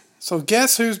 So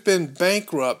guess who's been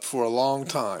bankrupt for a long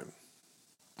time?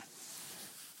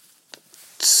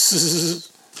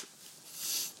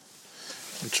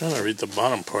 I'm trying to read the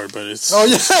bottom part, but it's so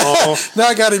small. Now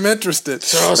I got him interested.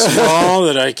 So small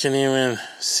that I can't even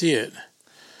see it.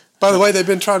 By the way, they've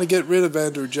been trying to get rid of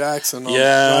Andrew Jackson.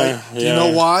 Right? Do you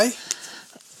know why?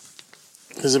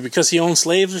 Is it because he owned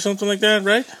slaves or something like that,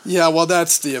 right? Yeah, well,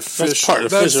 that's the official.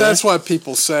 That's what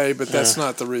people say, but that's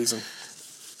not the reason.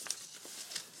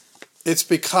 It's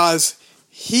because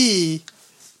he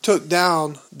took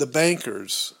down the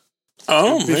bankers.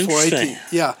 Oh, interesting.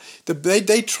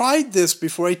 They tried this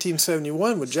before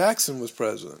 1871 when Jackson was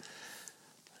president.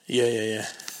 Yeah.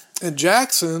 And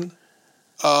Jackson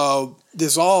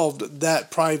dissolved that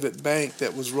private bank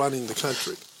that was running the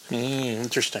country.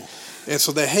 Interesting. And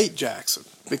so they hate Jackson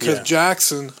because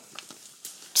Jackson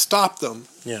stopped them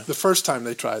the first time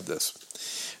they tried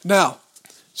this. Now,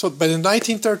 but in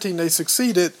 1913 they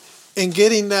succeeded in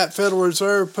getting that Federal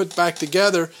Reserve put back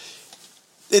together.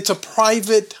 It's a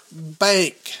private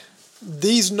bank.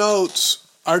 These notes,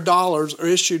 our dollars, are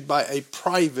issued by a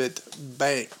private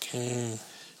bank.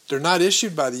 They're not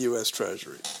issued by the U.S.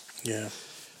 Treasury. Yeah.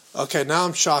 Okay, now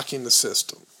I'm shocking the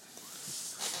system.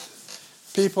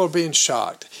 People are being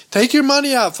shocked. Take your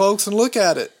money out, folks, and look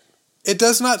at it. It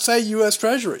does not say U.S.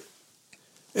 Treasury.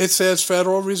 It says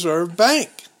Federal Reserve Bank,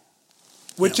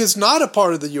 which is not a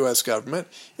part of the U.S. government.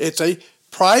 It's a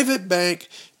private bank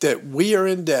that we are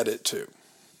indebted to.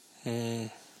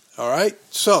 All right?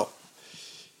 So,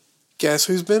 guess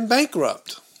who's been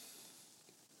bankrupt?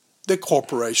 The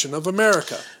Corporation of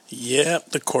America. Yep,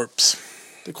 the corpse.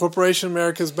 The Corporation of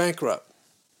America is bankrupt.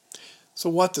 So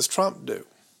what does Trump do?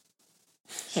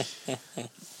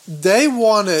 They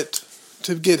wanted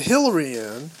to get Hillary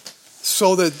in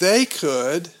so that they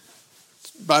could,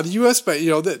 by the U.S. Bank,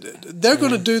 they're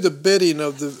going to do the bidding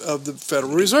of the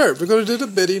Federal Reserve. They're going to do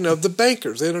the bidding of the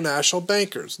bankers, the international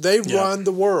bankers. They run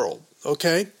the world,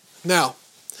 okay? Now,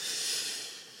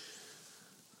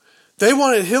 they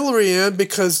wanted Hillary in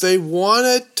because they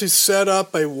wanted to set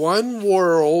up a one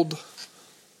world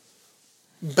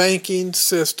banking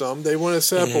system. They wanted to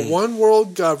set up a one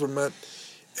world government,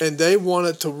 and they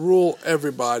wanted to rule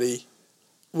everybody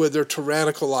with their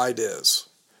tyrannical ideas.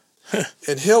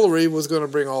 And Hillary was going to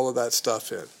bring all of that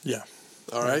stuff in. Yeah.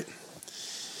 All right?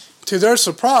 To their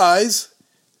surprise,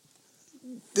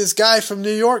 this guy from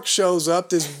New York shows up,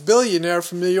 this billionaire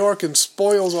from New York, and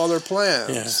spoils all their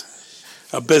plans.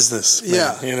 Yeah. A business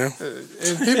man, you know?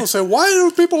 And people say, why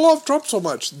do people love Trump so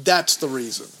much? That's the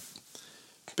reason.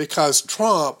 Because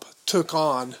Trump took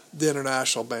on the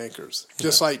international bankers,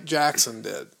 just like Jackson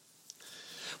did.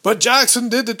 But Jackson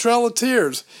did the Trail of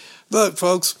Tears. Look,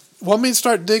 folks, want me to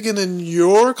start digging in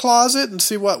your closet and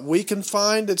see what we can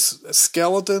find? It's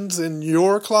skeletons in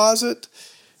your closet.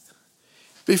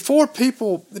 Before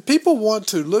people want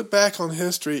to look back on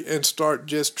history and start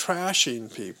just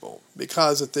trashing people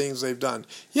because of things they've done.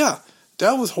 Yeah,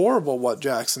 that was horrible what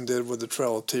Jackson did with the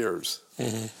Trail of Tears.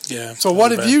 Mm-hmm. Yeah. So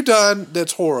what have you done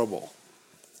that's horrible?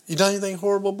 You done anything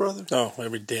horrible, brother? Oh,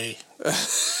 every day.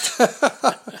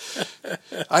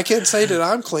 I can't say that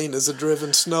I'm clean as a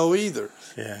driven snow either.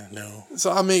 Yeah, no.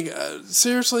 So, I mean,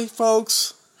 seriously,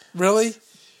 folks? Really?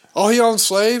 Oh, he owned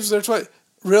slaves? That's what?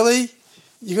 Really?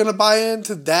 You're going to buy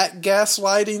into that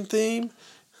gaslighting theme?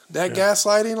 That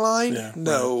gaslighting line? Yeah,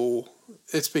 no. Right.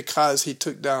 It's because he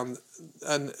took down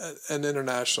an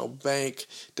international bank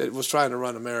that was trying to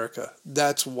run America.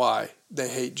 That's why they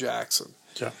hate Jackson.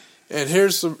 Yeah. And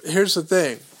here's the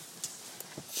thing.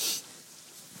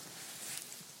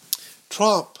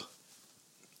 Trump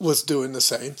was doing the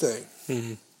same thing.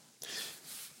 Mm-hmm.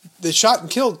 They shot and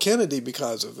killed Kennedy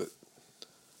because of it.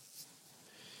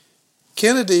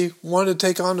 Kennedy wanted to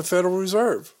take on the Federal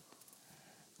Reserve.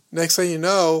 Next thing you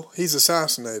know, he's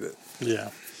assassinated. Yeah.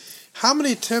 How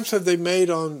many attempts have they made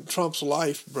on Trump's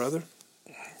life, brother?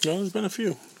 No, there's been a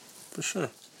few, for sure.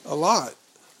 A lot.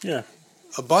 Yeah.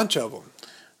 A bunch of them.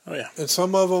 Oh, yeah. And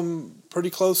some of them pretty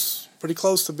close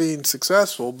to being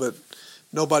successful, but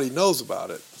nobody knows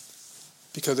about it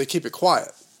because they keep it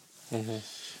quiet. Mm-hmm.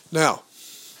 Now,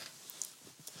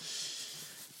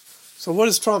 so what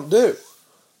does Trump do?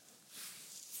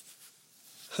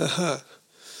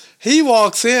 He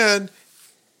walks in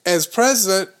as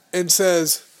president and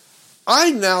says,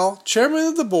 I'm now chairman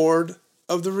of the board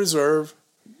of the Reserve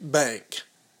Bank.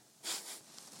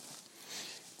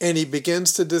 And he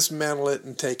begins to dismantle it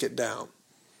and take it down.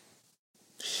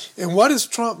 And what has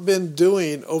Trump been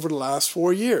doing over the last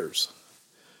 4 years?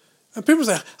 And people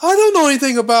say, I don't know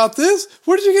anything about this.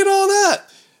 Where did you get all that?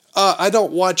 I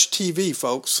don't watch TV,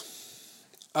 folks.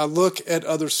 I look at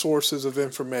other sources of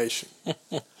information.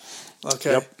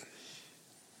 Okay? Yep.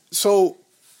 So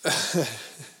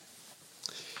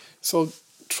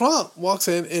Trump walks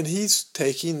in and he's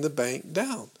taking the bank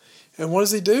down. And what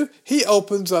does he do? He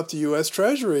opens up the U.S.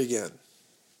 Treasury again.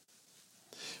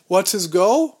 What's his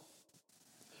goal?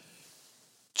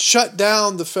 Shut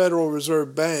down the Federal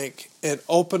Reserve Bank and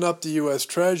open up the U.S.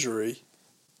 Treasury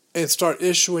and start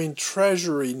issuing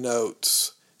Treasury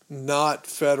notes, not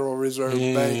Federal Reserve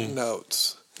Bank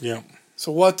notes. Yeah.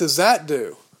 So what does that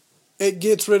do? It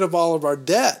gets rid of all of our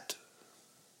debt.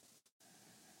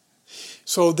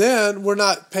 So then we're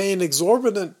not paying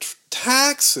exorbitant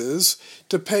taxes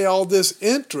to pay all this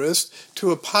interest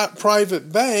to a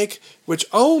private bank which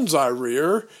owns our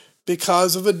rear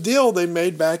because of a deal they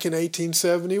made back in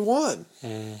 1871.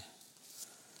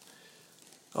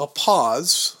 I'll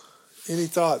pause. Any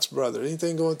thoughts, brother?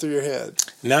 Anything going through your head?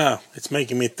 No, it's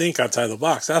making me think outside the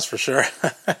box, that's for sure.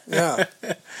 Yeah.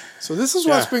 So this is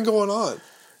what's been going on.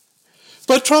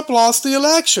 But Trump lost the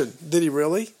election. Did he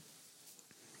really?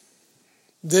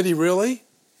 Did he really?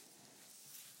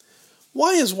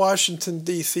 Why is Washington,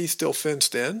 D.C. still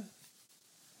fenced in?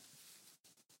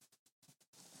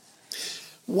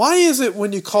 Why is it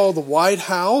when you call the White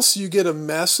House, you get a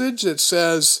message that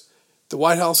says the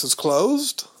White House is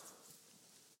closed?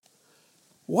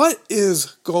 What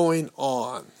is going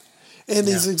on? And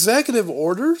these executive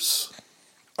orders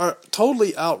are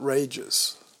totally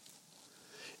outrageous.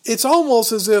 It's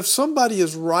almost as if somebody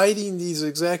is writing these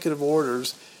executive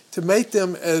orders to make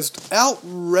them as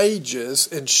outrageous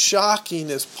and shocking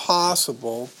as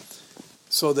possible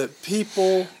so that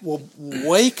people will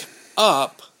wake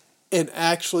up and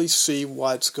actually see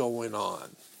what's going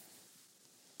on.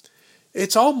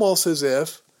 It's almost as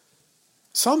if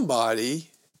somebody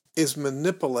is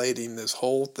manipulating this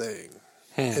whole thing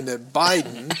and that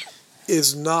Biden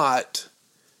is not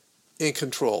in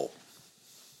control.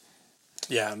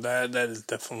 Yeah, that is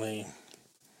definitely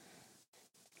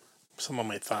some of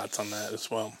my thoughts on that as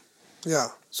well. Yeah,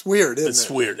 it's weird, isn't it? It's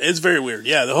weird. It's very weird.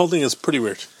 Yeah, the whole thing is pretty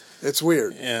weird. It's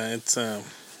weird. Yeah, it's, I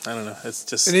don't know. It's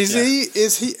just... And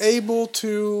is he able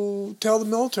to tell the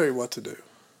military what to do?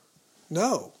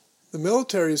 No. The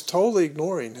military is totally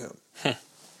ignoring him.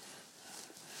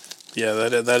 Yeah,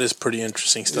 that is pretty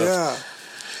interesting stuff.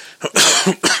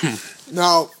 Yeah.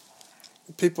 Now,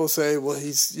 people say, well,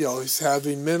 he's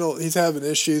having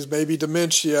issues, maybe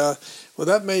dementia. Well,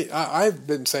 I've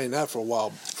been saying that for a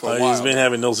while. He's been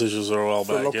having those issues for a while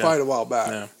back. Quite a while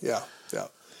back. Yeah.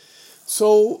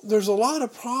 So there's a lot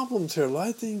of problems here, a lot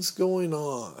of things going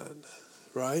on,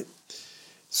 right?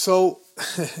 So,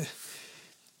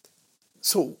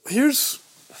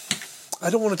 I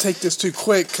don't want to take this too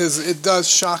quick because it does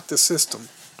shock the system.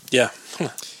 Yeah.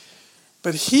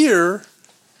 But here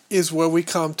is where we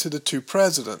come to the two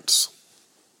presidents.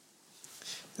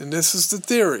 And this is the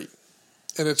theory.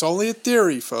 And it's only a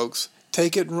theory, folks.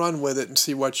 Take it and run with it and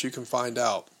see what you can find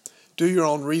out. Do your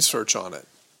own research on it.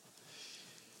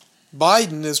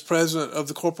 Biden is president of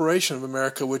the Corporation of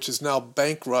America, which is now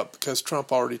bankrupt because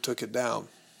Trump already took it down.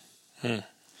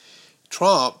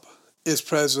 Trump is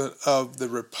president of the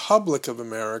Republic of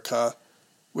America,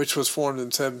 which was formed in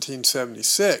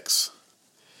 1776.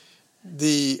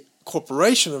 The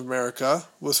Corporation of America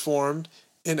was formed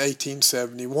in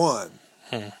 1871.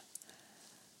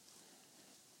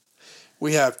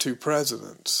 We have two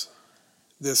presidents.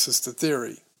 This is the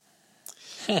theory.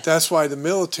 That's why the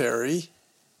military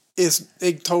is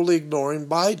totally ignoring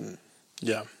Biden.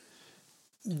 Yeah.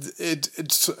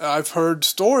 I've heard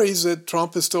stories that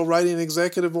Trump is still writing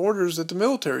executive orders that the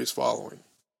military is following,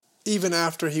 even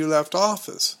after he left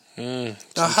office. Now,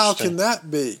 how can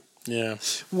that be? Yeah.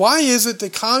 Why is it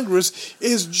that Congress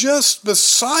is just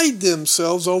beside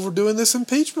themselves over doing this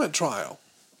impeachment trial?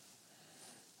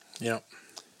 Yeah.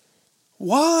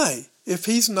 Why, if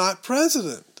he's not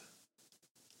president?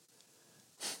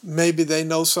 Maybe they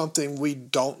know something we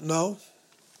don't know.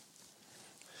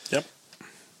 Yep.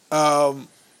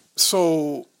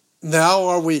 So now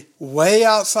are we way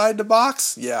outside the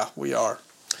box? Yeah, we are.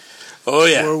 Oh,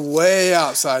 yeah. We're way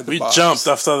outside the box. We jumped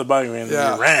off the buggy and we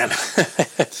ran.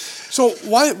 So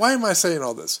why am I saying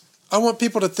all this? I want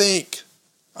people to think.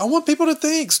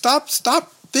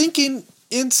 Stop thinking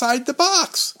inside the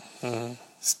box.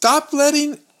 Stop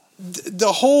letting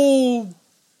the whole...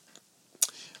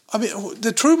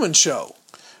 the Truman Show,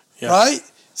 right?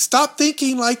 Stop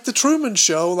thinking like the Truman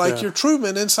Show, like you're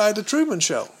Truman inside the Truman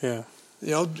Show. Yeah.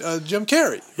 Jim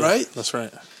Carrey, right? That's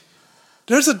right.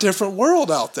 There's a different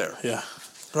world out there. Yeah.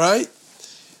 Right?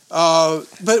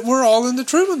 But we're all in the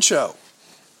Truman Show,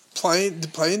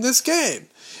 playing this game.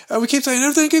 And we keep saying,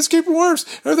 everything keeps getting worse.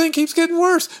 Everything keeps getting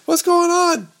worse. What's going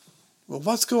on? Well,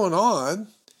 what's going on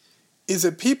is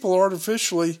that people are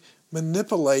artificially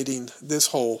manipulating this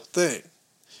whole thing.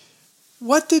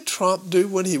 What did Trump do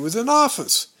when he was in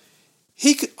office?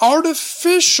 He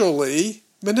artificially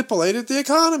manipulated the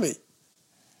economy.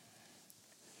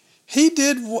 He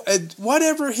did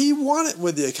whatever he wanted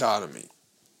with the economy.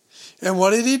 And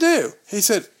what did he do? He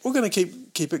said, we're going to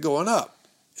keep it going up.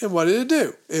 And what did it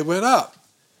do? It went up.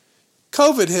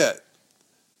 COVID hit.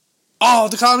 Oh,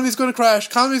 the economy's going to crash.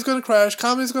 Economy's going to crash.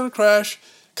 Economy's going to crash.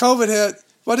 COVID hit.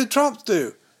 What did Trump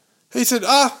do? He said,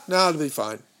 now it'll be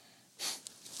fine.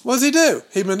 What does he do?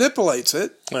 He manipulates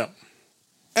it. Yeah.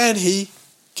 And he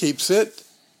keeps it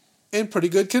in pretty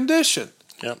good condition.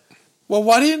 Yep. Well,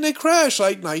 why didn't it crash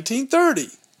like 1930?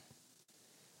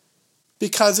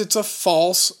 Because it's a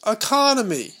false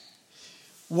economy.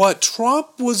 What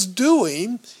Trump was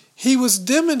doing, he was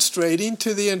demonstrating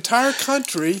to the entire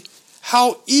country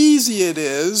how easy it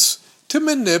is to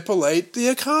manipulate the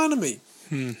economy.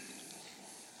 And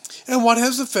what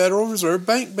has the Federal Reserve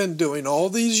Bank been doing all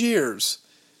these years?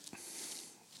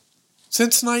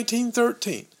 Since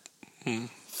 1913.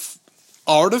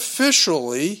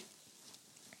 Artificially,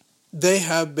 they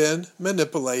have been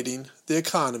manipulating the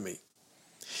economy.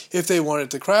 If they want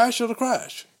it to crash, it'll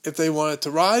crash. If they want it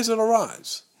to rise, it'll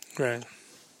rise. Right.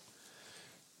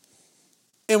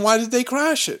 And why did they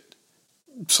crash it?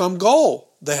 Some goal.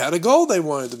 They had a goal they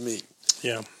wanted to meet.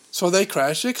 Yeah. So they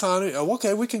crashed the economy. Oh,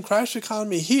 okay, we can crash the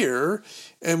economy here,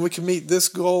 and we can meet this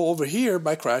goal over here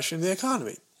by crashing the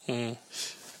economy.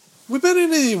 We've been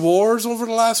in any wars over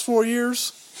the last 4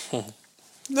 years?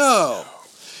 No.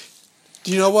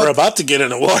 Do you know what? We're about to get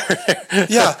in a war.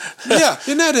 Yeah.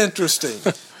 Isn't that interesting?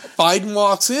 Biden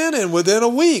walks in, and within a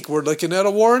week, we're looking at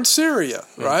a war in Syria,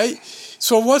 right?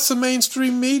 So what's the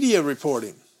mainstream media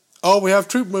reporting? Oh, we have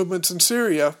troop movements in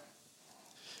Syria.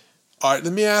 All right,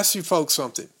 let me ask you folks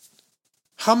something.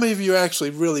 How many of you actually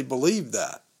really believe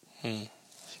that?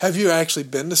 Have you actually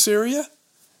been to Syria?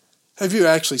 Have you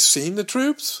actually seen the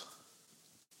troops?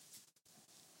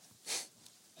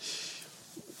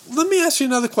 Let me ask you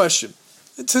another question.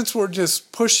 Since we're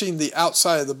just pushing the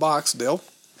outside of the box deal,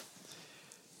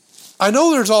 I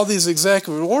know there's all these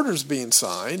executive orders being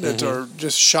signed that are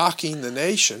just shocking the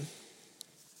nation.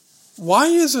 Why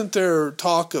isn't there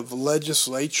talk of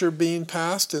legislature being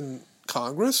passed in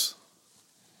Congress?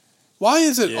 Why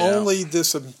is it only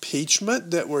this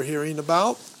impeachment that we're hearing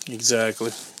about?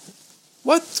 Exactly.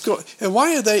 And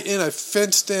why are they in a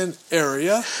fenced-in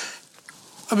area?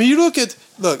 I mean,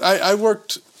 I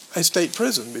worked a state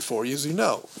prison before, as you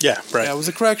know. Yeah, right. I was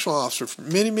a correctional officer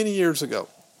many, many years ago.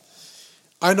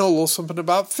 I know a little something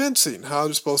about fencing, how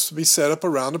it's supposed to be set up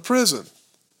around a prison.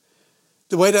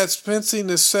 The way that fencing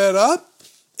is set up,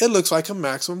 it looks like a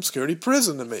maximum security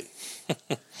prison to me.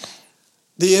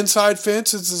 The inside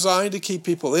fence is designed to keep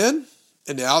people in,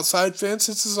 and the outside fence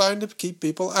is designed to keep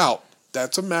people out.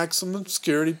 That's a maximum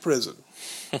security prison.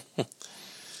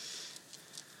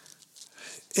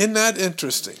 Isn't that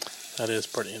interesting? That is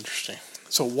pretty interesting.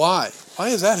 So why? Why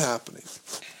is that happening?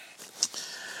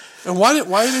 And why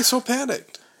are they so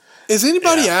panicked? Is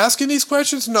anybody asking these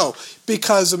questions? No,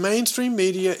 because the mainstream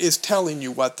media is telling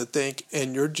you what to think,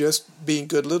 and you're just being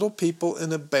good little people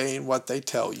and obeying what they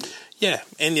tell you. Yeah,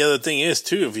 and the other thing is,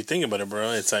 too, if you think about it,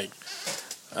 bro, it's like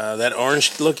that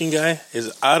orange-looking guy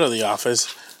is out of the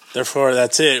office. Therefore,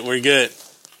 that's it. We're good.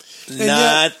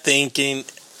 Not thinking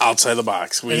outside the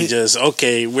box. We're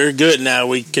good now.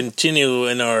 We continue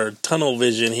in our tunnel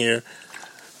vision here.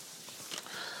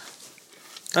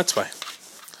 That's why.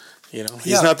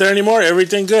 He's not there anymore.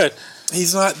 Everything good.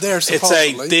 He's not there,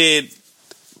 supposedly. It's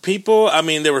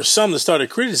like, there were some that started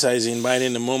criticizing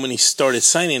Biden the moment he started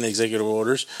signing executive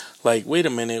orders. Like, wait a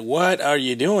minute, what are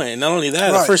you doing? And not only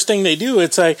that, the first thing they do,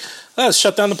 it's like, let's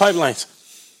shut down the pipelines.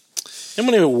 How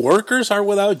many workers are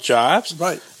without jobs?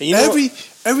 Right. And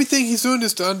everything he's doing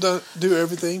is to undo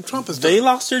everything Trump has done. They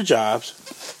lost their jobs.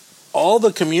 All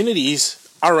the communities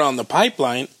around the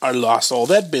pipeline are lost all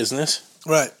that business.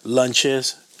 Right.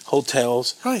 Lunches,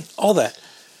 hotels. Right. All that.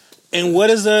 And what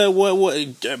is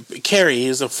Kerry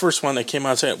is the first one that came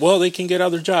out saying, well, they can get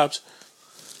other jobs.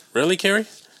 Really, Kerry?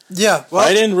 Yeah. Well,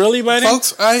 Biden?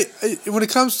 Folks, when it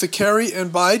comes to Kerry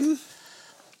and Biden,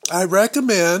 I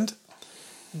recommend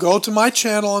go to my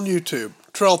channel on YouTube,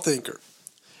 Trail Thinker,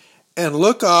 and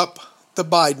look up the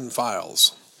Biden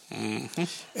files. Mm-hmm.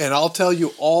 And I'll tell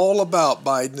you all about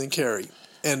Biden and Kerry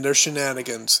and their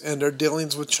shenanigans and their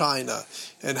dealings with China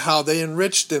and how they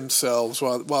enriched themselves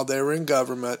while they were in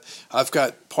government. I've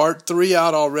got part 3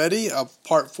 out already.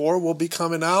 Part 4 will be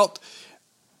coming out.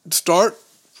 Start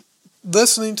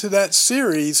listening to that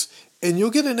series and you'll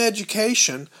get an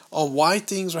education on why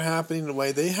things are happening the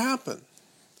way they happen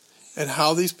and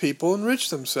how these people enrich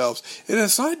themselves. And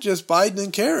it's not just Biden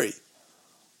and Kerry.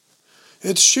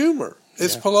 It's Schumer.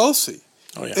 It's Pelosi.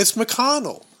 Oh, yeah. It's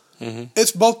McConnell. Mm-hmm.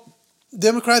 It's both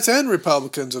Democrats and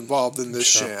Republicans involved in this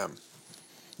sham.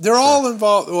 They're all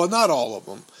involved. Well, not all of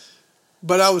them,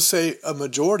 but I would say a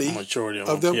majority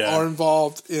of them are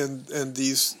involved in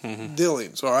these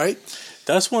dealings. All right?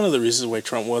 That's one of the reasons why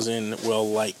Trump wasn't well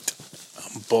liked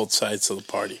on both sides of the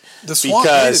party. The swamp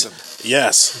hated him.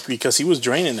 Yes, because he was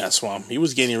draining that swamp. He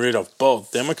was getting rid of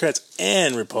both Democrats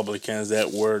and Republicans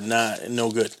that were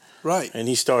no good. Right. And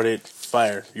he started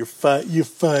fire. You're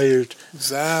fired.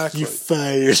 Exactly. You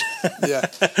fired. Yeah.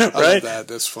 I love that.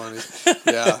 That's funny.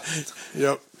 Yeah.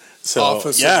 Yep. So,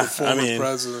 Office of the former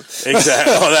president.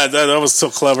 Exactly. Oh, that was so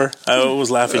clever. I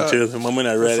was laughing too the moment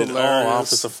I read it. Hilarious. Oh,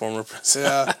 Office of former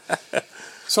president. Yeah.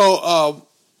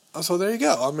 So there you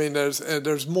go. I mean,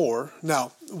 there's more.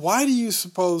 Now, why do you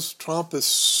suppose Trump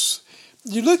is...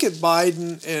 You look at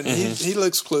Biden, and he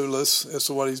looks clueless as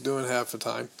to what he's doing half the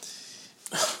time.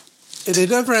 And he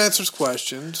never answers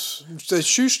questions. They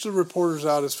shoosh the reporters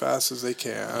out as fast as they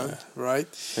can, right?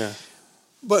 Yeah.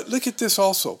 But look at this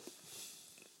also.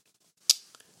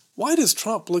 Why does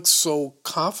Trump look so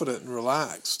confident and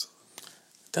relaxed?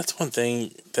 That's one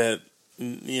thing that,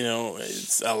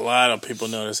 it's a lot of people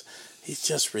notice. He's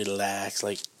just relaxed.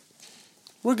 Like,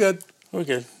 we're good. We're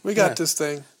good. We got this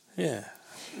thing. Yeah.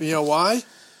 You know why?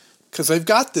 Because they've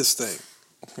got this thing.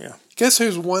 Yeah. Guess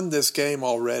who's won this game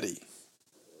already?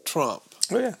 Trump.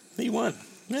 Oh, yeah. He won.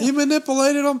 Yeah. He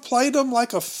manipulated them, played them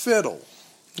like a fiddle.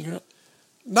 Yeah.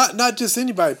 Not just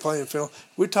anybody playing fiddle.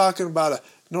 We're talking about a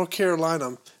North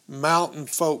Carolina mountain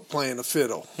folk playing a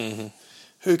fiddle. Mm-hmm.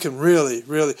 Who can really,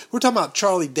 really... We're talking about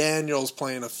Charlie Daniels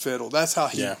playing a fiddle. That's how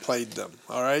he played them,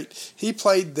 all right? He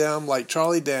played them like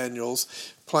Charlie Daniels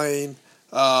playing...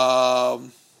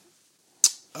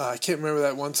 I can't remember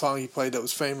that one song he played that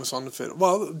was famous on the fiddle.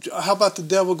 Well, how about The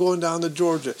Devil Going Down to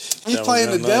Georgia? He's playing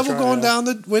The Devil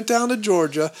went down to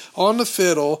Georgia on the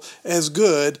fiddle as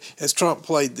good as Trump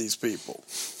played these people.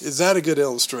 Is that a good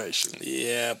illustration?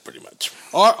 Yeah, pretty much.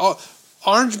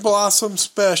 Orange Blossom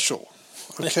Special.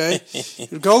 Okay,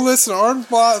 go listen to Orange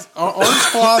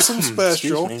Blossom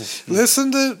Special.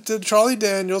 Listen to Charlie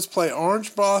Daniels play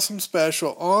Orange Blossom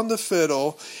Special on the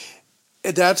fiddle.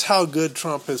 That's how good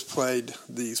Trump has played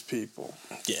these people.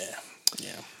 Yeah.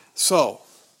 So,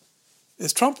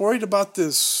 is Trump worried about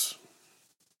this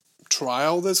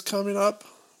trial that's coming up?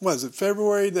 What is it,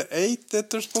 February the 8th that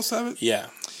they're supposed to have it? Yeah.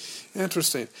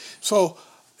 Interesting. So,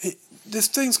 this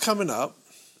thing's coming up.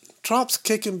 Trump's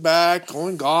kicking back,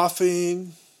 going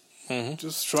golfing,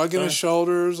 just shrugging his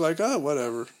shoulders like, oh,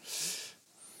 whatever.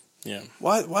 Yeah.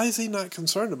 Why is he not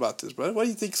concerned about this, brother? What do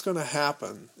you think is going to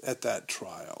happen at that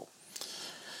trial?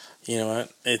 You know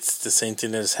what? It's the same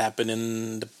thing that has happened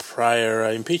in the prior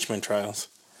impeachment trials.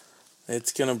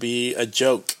 It's going to be a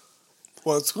joke.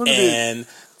 Well, it's going to and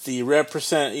the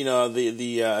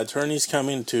the attorneys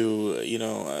coming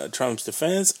to Trump's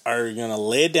defense are going to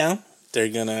lay it down. They're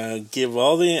going to give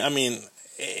all the. I mean,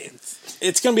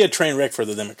 it's going to be a train wreck for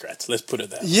the Democrats. Let's put it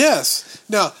that way. Yes.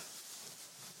 Now,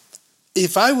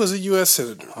 if I was a U.S.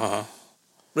 Senator,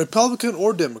 Republican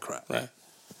or Democrat, right?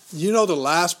 You know the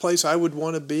last place I would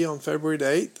want to be on February the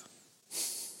 8th?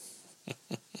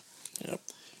 Yep.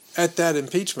 At that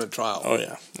impeachment trial. Oh,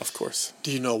 yeah, of course.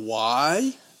 Do you know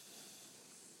why?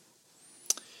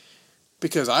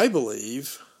 Because I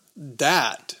believe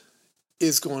that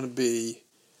is going to be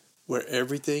where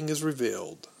everything is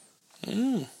revealed.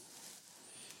 Do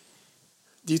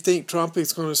you think Trump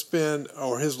is going to spend,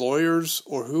 or his lawyers,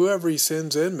 or whoever he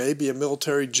sends in, maybe a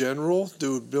military general,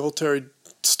 do a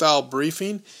military-style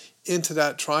briefing into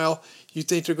that trial? You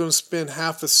think they're going to spend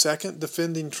half a second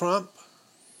defending Trump?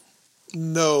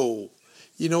 No.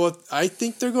 You know what I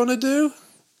think they're going to do?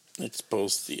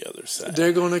 Expose the other side.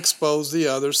 They're going to expose the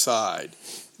other side.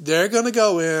 They're going to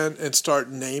go in and start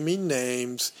naming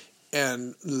names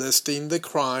and listing the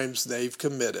crimes they've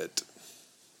committed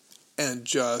and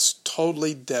just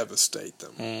totally devastate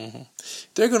them.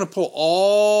 They're going to pull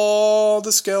all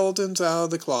the skeletons out of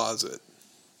the closet.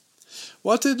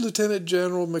 What did Lieutenant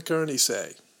General McCurney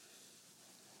say?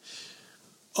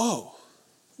 Oh,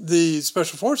 the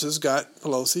Special Forces got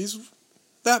Pelosi's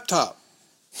laptop.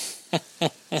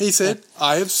 He said,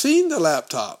 I have seen the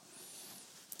laptop.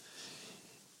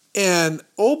 And,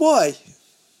 oh boy,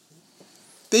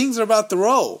 things are about to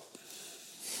roll.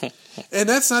 And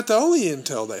that's not the only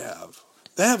intel they have.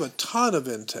 They have a ton of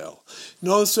intel.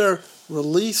 Notice they're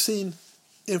releasing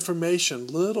information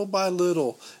little by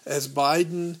little as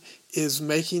Biden is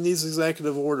making these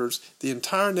executive orders. The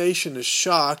entire nation is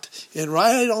shocked. And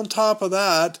right on top of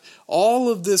that, all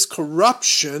of this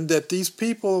corruption that these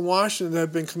people in Washington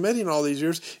have been committing all these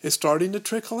years is starting to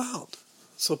trickle out.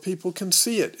 So people can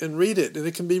see it and read it, and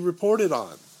it can be reported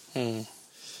on.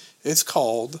 It's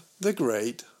called the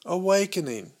Great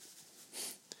Awakening.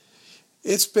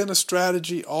 It's been a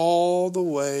strategy all the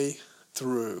way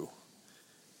through.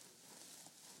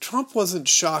 Trump wasn't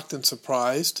shocked and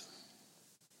surprised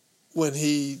when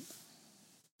he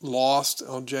lost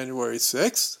on January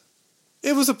 6th.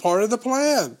 It was a part of the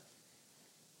plan.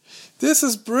 This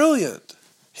is brilliant.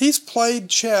 He's played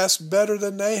chess better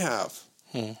than they have.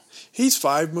 He's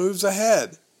 5 moves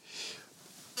ahead.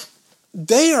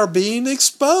 They are being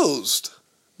exposed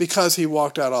because he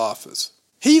walked out of office.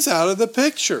 He's out of the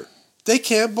picture. They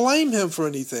can't blame him for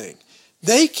anything.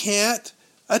 They can't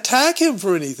attack him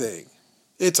for anything.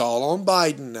 It's all on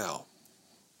Biden now.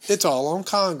 It's all on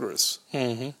Congress.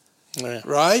 Yeah.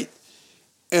 Right?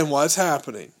 And what's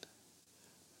happening?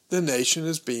 The nation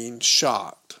is being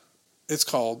shocked. It's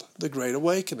called the Great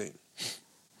Awakening.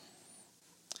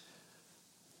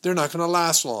 They're not going to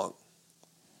last long.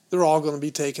 They're all going to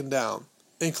be taken down,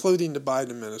 including the Biden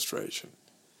administration.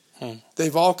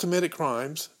 They've all committed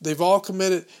crimes. They've all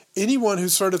committed, anyone who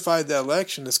certified that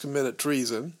election has committed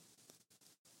treason.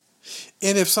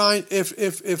 And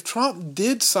if Trump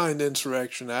did sign the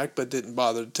Insurrection Act but didn't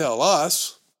bother to tell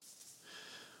us,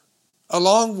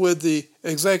 along with the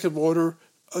executive order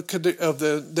of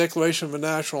the Declaration of a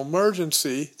National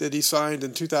Emergency that he signed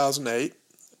in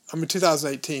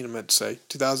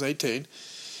 2018,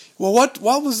 well, what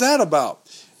was that about?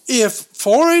 If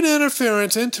foreign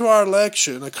interference into our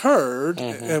election occurred,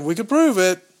 and we could prove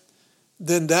it,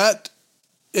 then that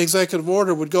executive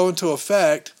order would go into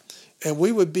effect, and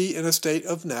we would be in a state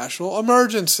of national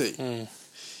emergency.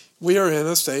 We are in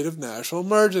a state of national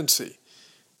emergency.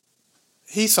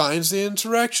 He signs the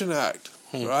Insurrection Act,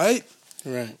 right?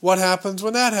 Right. What happens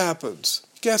when that happens?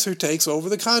 Guess who takes over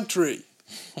the country?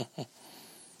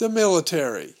 The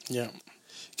military. Yeah.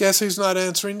 Guess who's not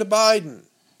answering to Biden?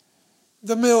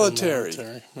 The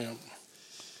military. Yeah.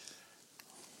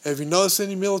 Have you noticed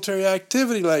any military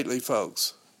activity lately,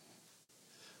 folks?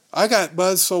 I got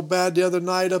buzzed so bad the other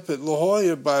night up at La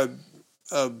Jolla by,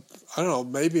 I don't know,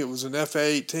 maybe it was an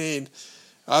F-18.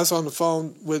 I was on the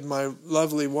phone with my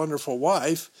lovely, wonderful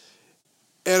wife,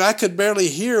 And I could barely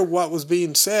hear what was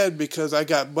being said because I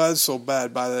got buzzed so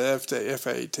bad by the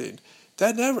F-18.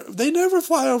 They never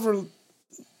fly over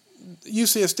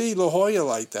UCSD La Jolla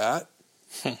like that.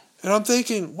 And I'm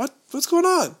thinking, what's going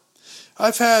on?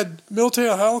 I've had military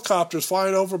helicopters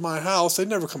flying over my house. They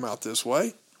never come out this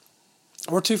way.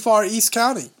 We're too far East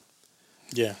County.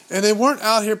 Yeah. And they weren't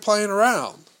out here playing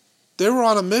around. They were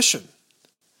on a mission.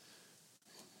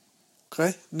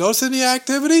 Okay? Notice any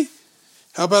activity?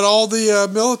 How about all the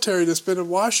military that's been in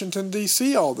Washington,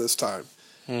 D.C. all this time?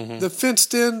 Mm-hmm. The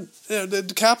fenced in,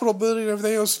 the Capitol building and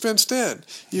everything was fenced in.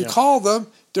 You call them,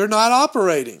 they're not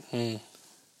operating. Mm.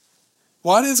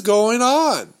 What is going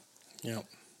on? Yep.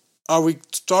 Are we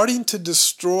starting to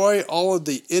destroy all of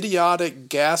the idiotic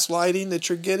gaslighting that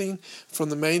you're getting from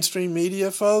the mainstream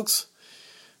media, folks?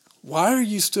 Why are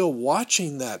you still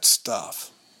watching that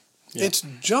stuff? Yep. It's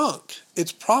junk.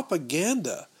 It's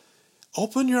propaganda.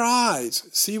 Open your eyes.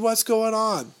 See what's going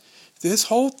on. This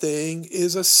whole thing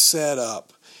is a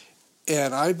setup.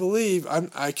 And I believe,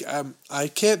 I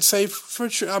can't say for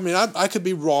sure. I mean, I could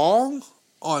be wrong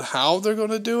on how they're going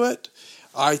to do it.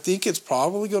 I think it's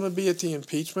probably going to be at the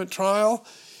impeachment trial.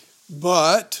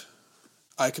 But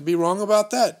I could be wrong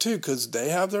about that too, because they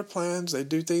have their plans. They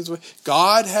do things.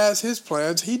 God has his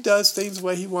plans. He does things the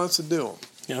way he wants to do them.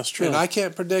 Yeah, that's true. And I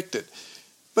can't predict it.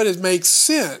 But it makes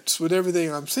sense with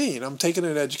everything I'm seeing. I'm taking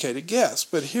an educated guess.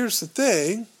 But here's the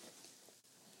thing.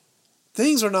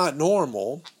 Things are not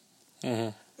normal. Mm-hmm.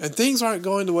 And things aren't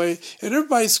going the way... And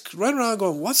everybody's running around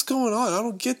going, what's going on? I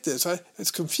don't get this.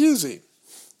 It's confusing.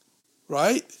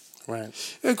 Right?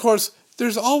 Right. And of course,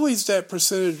 there's always that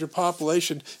percentage of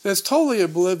population that's totally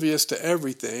oblivious to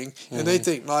everything. Mm-hmm. And they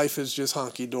think life is just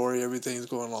hunky-dory. Everything's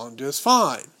going along just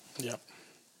fine. Yep.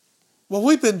 Well,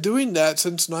 we've been doing that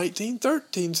since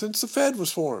 1913, since the Fed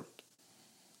was formed.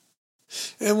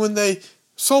 And when they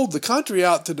sold the country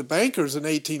out to the bankers in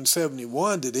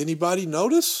 1871, did anybody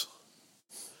notice?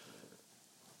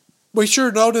 We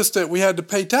sure noticed that we had to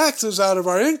pay taxes out of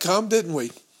our income, didn't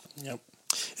we? Yep.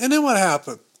 And then what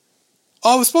happened?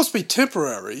 Oh, it was supposed to be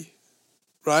temporary,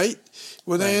 right?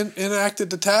 When they enacted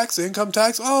the income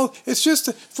tax, it's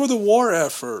just for the war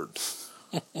effort.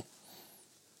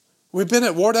 We've been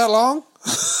at war that long?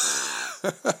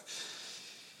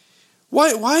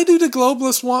 Why do the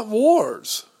globalists want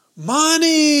wars?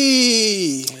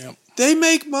 Money! Yep. They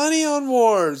make money on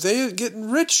wars. They're getting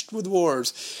rich with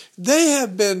wars. They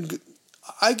have been,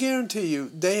 I guarantee you,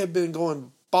 they have been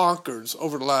going bonkers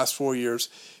over the last 4 years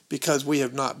because we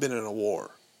have not been in a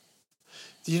war.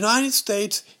 The United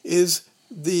States is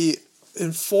the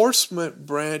enforcement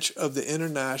branch of the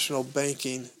international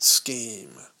banking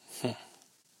scheme.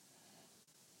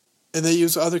 And they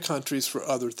use other countries for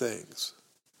other things.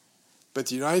 But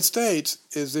the United States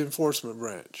is the enforcement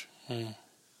branch.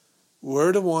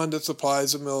 We're the one that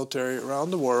supplies the military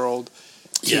around the world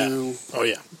to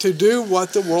do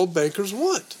what the world bankers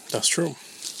want. That's true.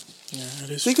 Yeah,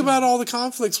 it is. Think about all the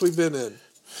conflicts we've been in.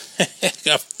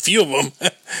 A few of them.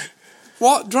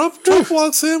 Well, Trump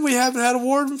walks in, we haven't had a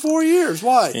war in 4 years.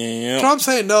 Why? Yep. Trump's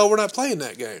saying, no, we're not playing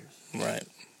that game. Right.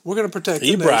 We're going to protect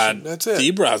the nation. That's it. He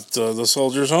brought the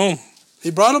soldiers home. He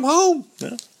brought them home.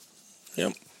 Yeah.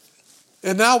 Yep.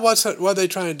 And now what are they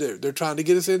trying to do? They're trying to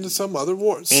get us into some other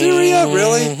war. Syria? Mm-hmm.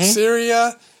 Really?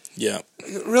 Syria? Yeah.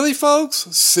 Really, folks?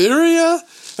 Syria?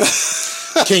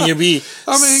 Can you be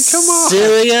come on.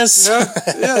 serious?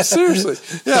 Yeah, seriously.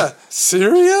 Yeah,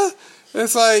 Syria?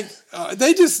 It's like,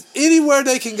 they just, anywhere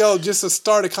they can go just to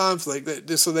start a conflict,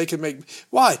 just so they can make,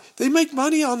 why? They make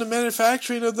money on the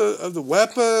manufacturing of the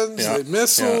weapons, the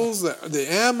missiles, the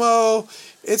ammo.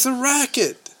 It's a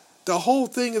racket. The whole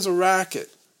thing is a racket.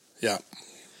 Yeah.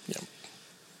 Yeah.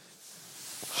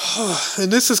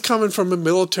 And this is coming from a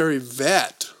military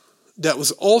vet that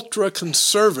was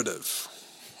ultra-conservative.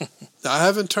 Now, I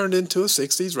haven't turned into a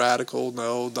 60s radical.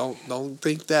 No, don't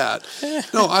think that.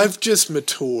 No, I've just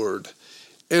matured.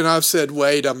 And I've said,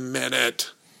 wait a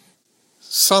minute.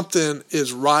 Something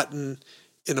is rotten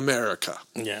in America.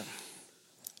 Yeah.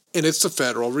 And it's the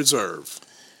Federal Reserve.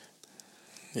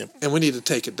 Yep. And we need to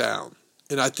take it down.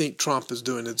 And I think Trump is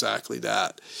doing exactly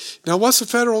that. Now, what's the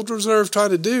Federal Reserve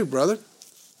trying to do, brother?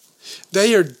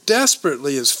 They are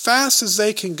desperately, as fast as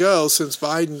they can go since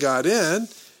Biden got in,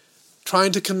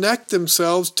 trying to connect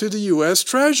themselves to the U.S.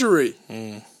 Treasury.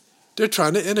 They're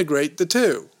trying to integrate the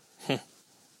two.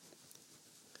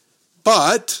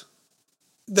 But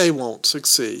they won't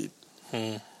succeed.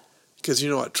 Because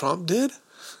you know what Trump did?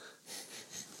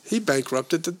 He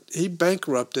bankrupted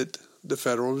the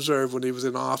Federal Reserve when he was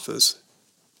in office.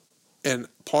 And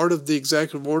part of the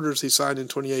executive orders he signed in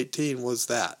 2018 was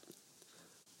that.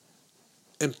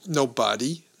 And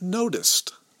nobody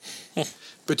noticed.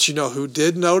 But you know who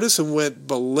did notice and went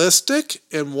ballistic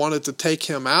and wanted to take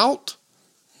him out?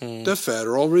 The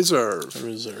Federal Reserve. The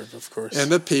Reserve, of course.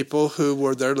 And the people who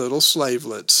were their little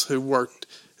slavelets, who worked,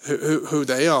 who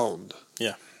they owned.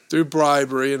 Yeah. Through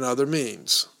bribery and other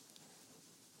means.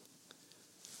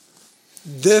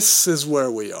 This is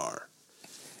where we are.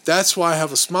 That's why I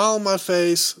have a smile on my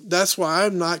face. That's why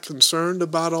I'm not concerned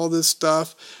about all this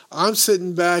stuff. I'm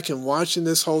sitting back and watching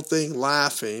this whole thing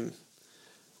laughing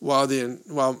while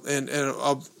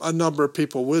a number of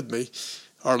people with me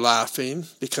are laughing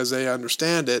because they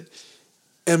understand it.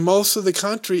 And most of the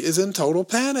country is in total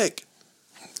panic.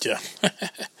 Yeah.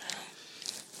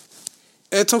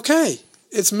 It's okay.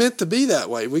 It's meant to be that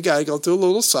way. We got to go through a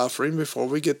little suffering before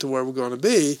we get to where we're going to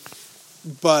be.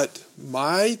 But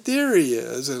my theory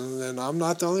is, and I'm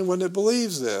not the only one that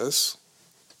believes this,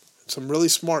 some really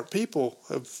smart people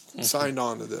have signed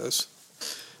on to this,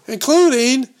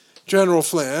 including General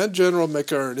Flynn, General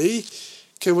McInerney.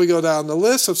 Can we go down the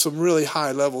list of some really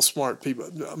high-level smart people?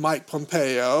 Mike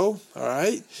Pompeo, all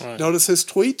right? Notice his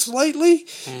tweets lately?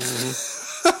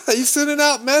 He's sending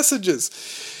out messages.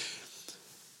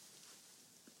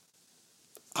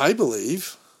 I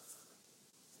believe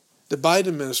the Biden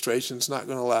administration is not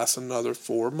going to last another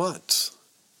 4 months.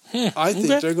 I think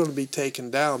they're going to be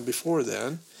taken down before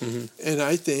then. And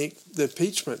I think the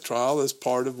impeachment trial is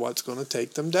part of what's going to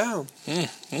take them down.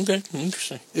 Okay,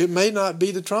 interesting. It may not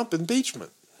be the Trump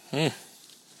impeachment. It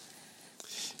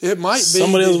might be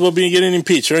somebody else will be getting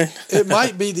impeached, right? It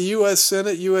might be the U.S.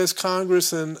 Senate, U.S.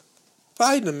 Congress, and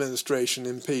Biden administration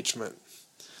impeachment.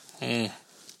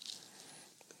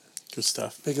 Good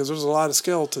stuff. Because there's a lot of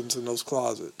skeletons in those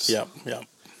closets. Yep.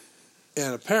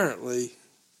 And apparently,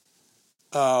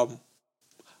 a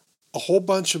whole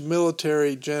bunch of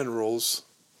military generals,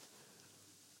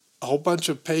 a whole bunch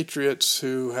of patriots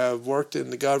who have worked in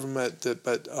the government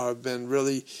but have been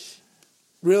really,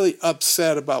 really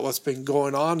upset about what's been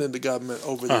going on in the government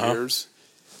over the years,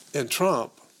 and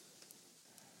Trump,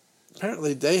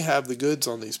 apparently they have the goods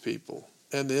on these people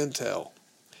and the intel,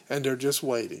 and they're just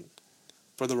waiting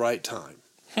for the right time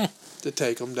to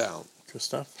take them down. Good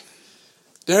stuff.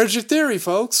 There's your theory,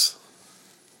 folks.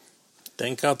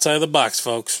 Think outside the box,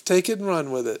 folks. Take it and run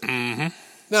with it.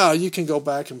 Now, you can go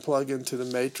back and plug into the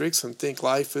Matrix and think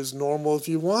life is normal if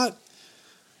you want.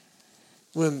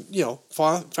 When,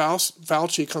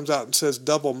 Fauci comes out and says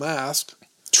double mask.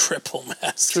 Triple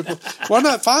mask. Why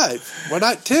not 5? Why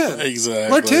not 10?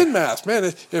 Exactly. Wear 10 masks. Man,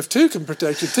 if 2 can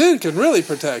protect you, 10 can really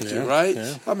protect you, right?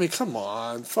 Yeah. I mean, come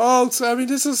on, folks. I mean,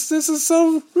 this is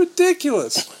so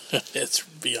ridiculous. It's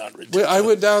beyond ridiculous. I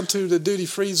went down to the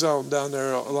duty-free zone down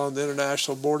there along the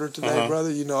international border today, brother.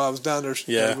 You know, I was down there.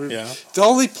 Yeah. The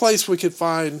only place we could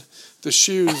find the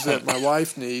shoes that my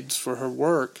wife needs for her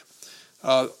work,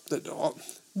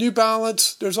 New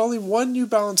Balance, there's only one New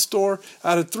Balance store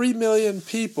out of 3 million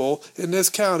people in this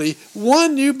county.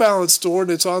 One New Balance store,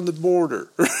 and it's on the border.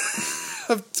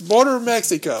 The border of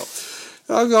Mexico.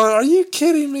 I'm going, are you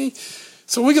kidding me?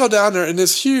 So we go down there, and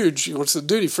this huge, the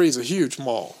duty free is a huge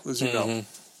mall, as you know.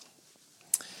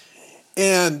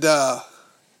 And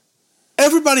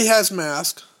everybody has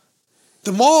masks.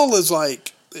 The mall is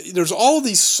like, there's all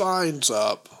these signs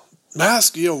up.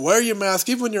 Mask, wear your mask.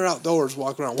 Even when you're outdoors,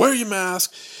 walk around, wear your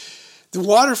mask. The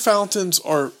water fountains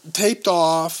are taped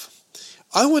off.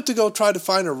 I went to go try to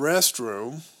find a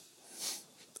restroom.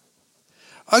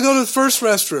 I go to the first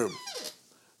restroom.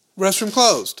 Restroom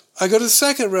closed. I go to the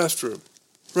second restroom.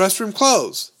 Restroom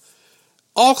closed.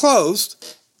 All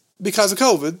closed because of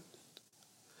COVID.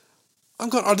 I'm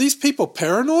going, are these people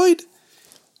paranoid?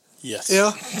 Yes.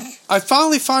 Yeah. I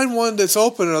finally find one that's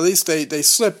open, or at least they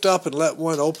slipped up and let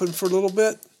one open for a little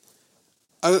bit.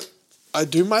 I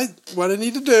do what I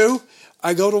need to do.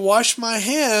 I go to wash my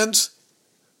hands.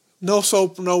 No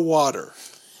soap, no water.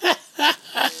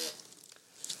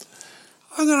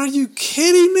 I'm going, are you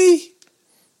kidding me?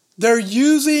 They're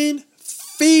using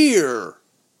fear,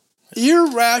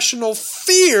 irrational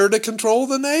fear, to control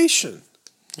the nation.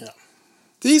 Yeah.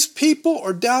 These people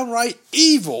are downright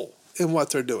evil in what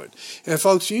they're doing. And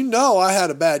folks, I had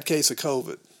a bad case of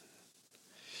COVID.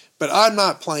 But I'm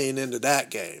not playing into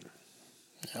that game.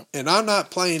 Yep. And I'm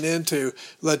not playing into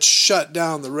let's shut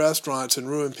down the restaurants and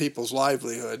ruin people's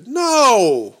livelihood.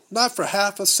 No, not for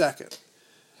half a second.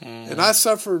 And I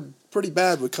suffered pretty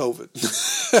bad with COVID.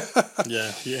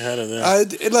 Yeah, you had it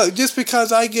there. Look, just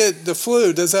because I get the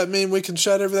flu, does that mean we can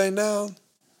shut everything down?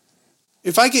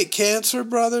 If I get cancer,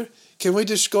 brother, can we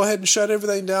just go ahead and shut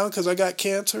everything down because I got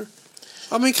cancer?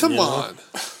 I mean, come on.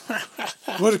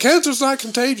 Well, cancer's not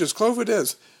contagious. COVID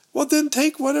is. well, then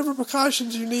take whatever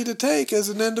precautions you need to take as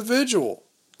an individual.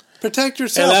 Protect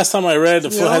yourself. And last time I read,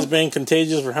 the flu has been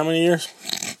contagious for how many years?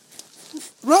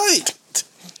 Right.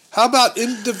 How about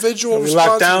individual responsibility?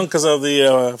 Locked down because of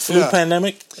the flu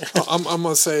pandemic? I'm going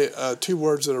to say 2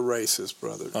 words that are racist,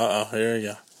 brother. Here you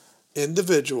go.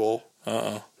 Individual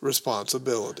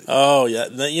responsibility. Oh, yeah.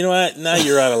 You know what? Now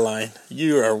you're out of line.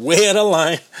 You are way out of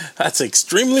line. That's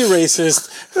extremely racist.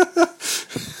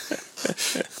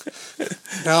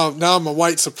 Now I'm a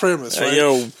white supremacist, right?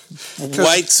 You're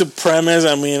white supremacist.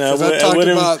 I mean, I talked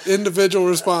about individual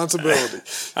responsibility.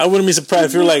 I wouldn't be surprised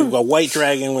if you're like a white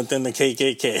dragon within the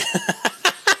KKK.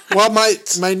 Well, my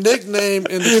nickname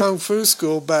in the Kung Fu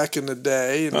school back in the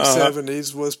day, in the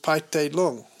 70s, was Pai Te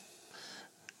Lung.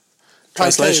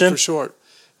 Translation? For short.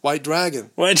 White dragon.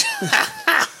 What?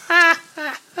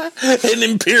 An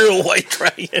imperial white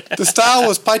dragon. The style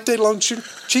was Pai Te Lung Ching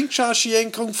Cha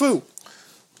Xian Kung Fu.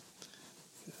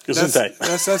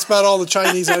 That's about all the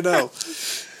Chinese I know.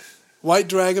 White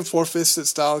dragon, 4-fisted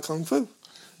style of Kung Fu.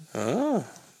 Oh,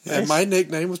 nice. And my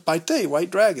nickname was Pai Te,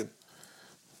 White Dragon.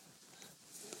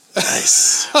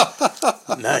 Nice.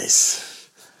 Nice.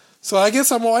 So I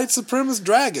guess I'm a white supremacist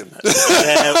dragon.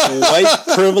 White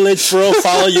privilege bro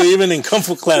follow you even in Kung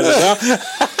Fu classes, huh?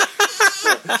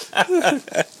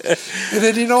 And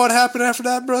then you know what happened after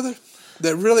that, brother?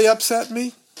 That really upset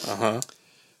me?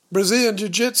 Brazilian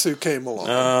Jiu-Jitsu came along.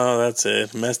 Oh, that's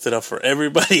it. Messed it up for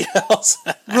everybody else.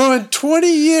 Ruined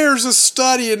 20 years of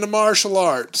study in the martial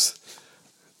arts.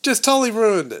 Just totally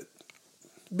ruined it.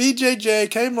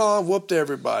 BJJ came along, whooped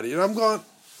everybody. And I'm going,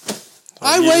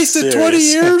 I wasted 20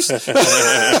 years?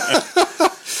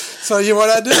 So you know what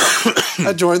I did?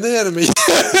 I joined the enemy.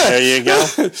 There you go.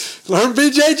 Learn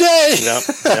BJJ.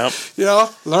 Yep. You know,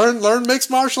 learn mixed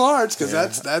martial arts because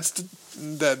that's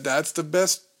the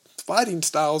best fighting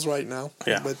styles right now.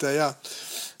 Yeah. But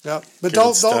But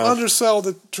don't undersell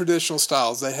the traditional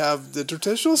styles. They have the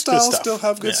traditional styles still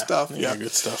have good stuff. Yeah,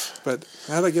 good stuff. But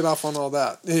how to get off on all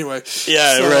that? Anyway.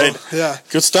 Yeah, right. Yeah.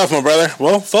 Good stuff, my brother.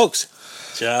 Well, folks,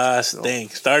 just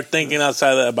think. Start thinking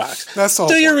outside of the box. That's all.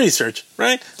 Do your research,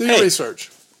 right? Do your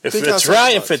research. If it's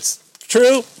right, if it's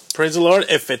true, praise the Lord.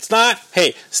 If it's not,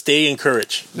 hey, stay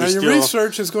encouraged. Now your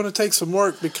research is going to take some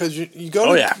work because you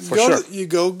go you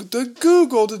go to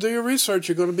Google to do your research.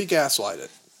 You're going to be gaslighted.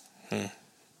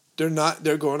 They're not.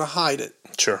 They're going to hide it.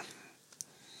 Sure.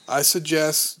 I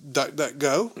suggest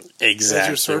DuckDuckGo. Exactly as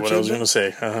your search what I was going to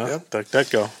say. Yep.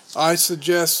 DuckDuckGo. I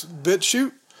suggest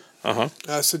BitChute.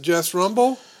 I suggest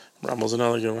Rumble. Rumble's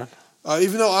another good one.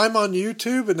 Even though I'm on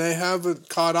YouTube and they haven't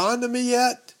caught on to me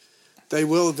yet, they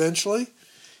will eventually.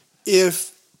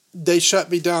 If they shut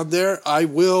me down there, I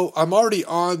will. I'm already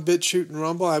on BitChute and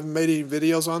Rumble. I haven't made any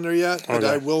videos on there yet, but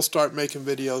I will start making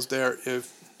videos there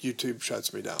if YouTube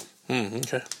shuts me down.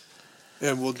 Okay.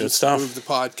 And we'll just move the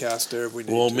podcast there if we need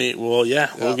to. We'll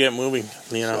get moving,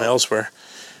 elsewhere.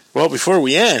 Well, before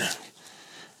we end,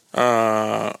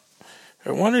 I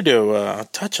wanted to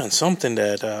touch on something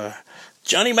that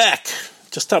Johnny Mac,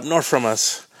 just up north from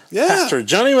us, Pastor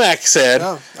Johnny Mac said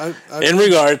in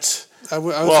regards. I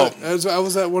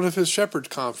was at one of his Shepherd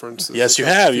conferences. Yes, you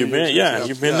have. You've been.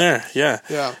 You've been there.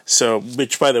 Yeah. So,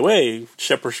 which, by the way,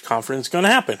 Shepherd's conference is going to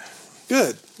happen.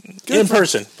 Good in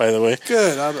person, by the way.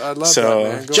 Good. I love that,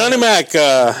 man. Johnny Mac,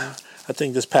 I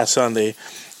think this past Sunday,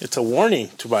 it's a warning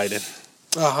to Biden.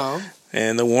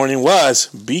 And the warning was,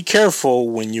 be careful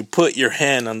when you put your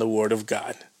hand on the Word of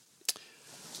God.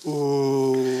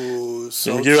 Ooh.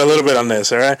 So let me give you a little bit on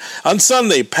this, all right? On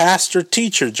Sunday,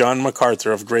 pastor-teacher John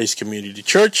MacArthur of Grace Community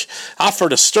Church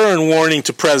offered a stern warning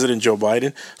to President Joe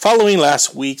Biden following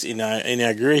last week's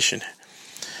inauguration.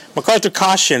 MacArthur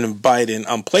cautioned Biden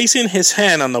on placing his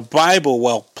hand on the Bible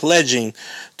while pledging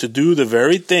to do the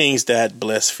very things that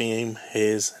blaspheme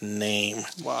his name.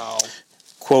 Wow.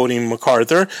 Quoting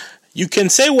MacArthur, "You can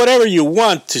say whatever you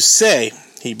want to say,"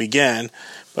 he began,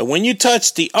 "but when you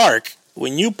touch the ark,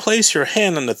 when you place your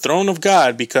hand on the throne of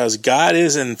God because God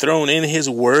is enthroned in His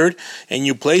Word, and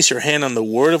you place your hand on the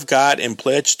Word of God and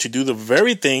pledge to do the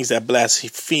very things that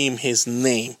blaspheme His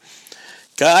name,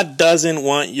 God doesn't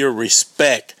want your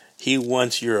respect. He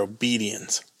wants your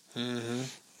obedience."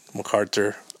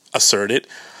 MacArthur asserted.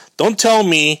 "Don't tell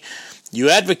me you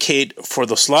advocate for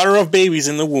the slaughter of babies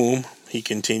in the womb," he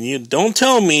continued. "Don't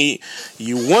tell me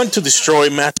you want to destroy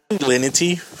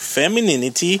masculinity,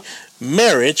 femininity,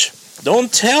 marriage.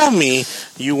 Don't tell me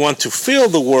you want to fill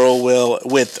the world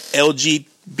with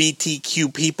LGBTQ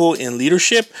people in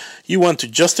leadership. You want to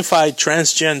justify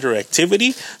transgender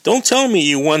activity. Don't tell me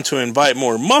you want to invite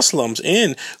more Muslims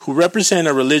in who represent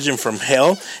a religion from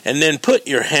hell and then put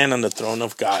your hand on the throne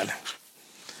of God."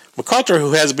 MacArthur,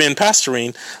 who has been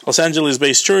pastoring Los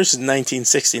Angeles-based church since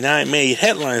 1969, made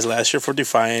headlines last year for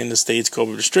defying the state's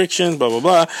COVID restrictions, blah,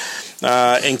 blah,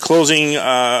 blah. In closing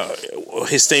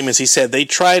his statements, he said, they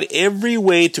tried every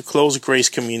way to close Grace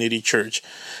Community Church.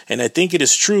 And I think it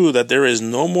is true that there is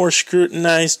no more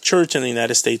scrutinized church in the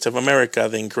United States of America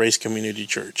than Grace Community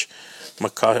Church.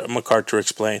 MacArthur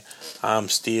explained, I'm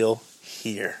still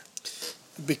here.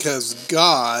 Because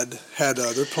God had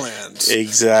other plans.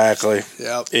 Exactly.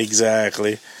 Yep.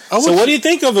 Exactly. So what do you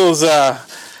think of those that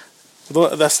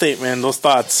statement, those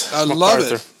thoughts? I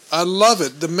love it. I love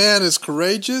it. The man is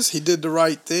courageous. He did the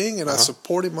right thing, and I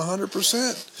support him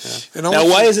 100%. Yeah. Now,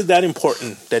 why is it that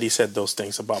important that he said those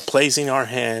things about placing our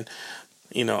hand,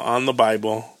 on the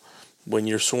Bible when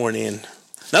you're sworn in?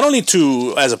 Not only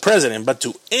to as a president, but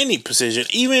to any position,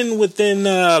 even within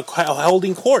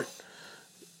holding court.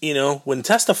 When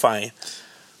testifying.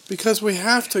 Because we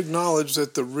have to acknowledge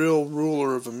that the real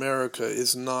ruler of America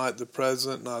is not the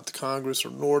president, not the Congress,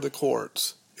 nor the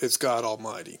courts. It's God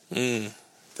Almighty.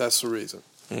 That's the reason.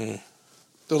 The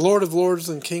Lord of Lords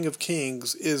and King of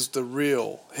Kings is the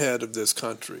real head of this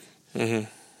country. And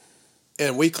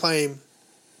we claim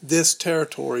this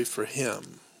territory for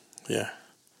him. Yeah.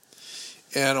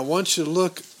 And I want you to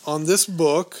look on this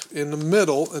book in the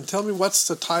middle and tell me what's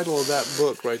the title of that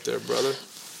book right there, brother.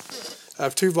 I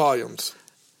have 2 volumes.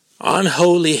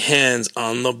 Unholy Hands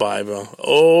on the Bible.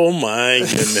 Oh, my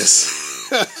goodness.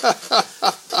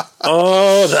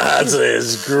 Oh, that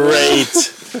is great.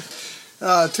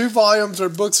 2 volumes are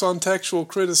books on textual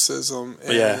criticism,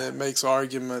 and it makes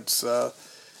arguments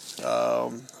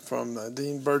from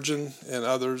Dean Burgeon and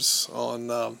others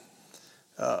on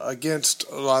against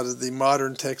a lot of the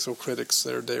modern textual critics.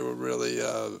 They were really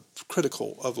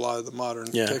critical of a lot of the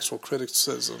modern textual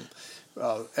criticism.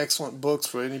 Excellent books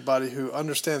for anybody who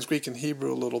understands Greek and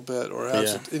Hebrew a little bit or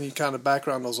has any kind of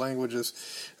background in those languages.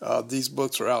 These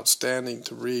books are outstanding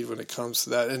to read when it comes to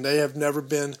that. And they have never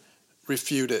been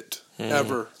refuted,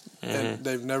 ever. And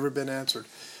they've never been answered.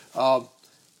 I'm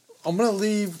going to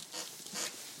leave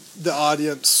the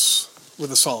audience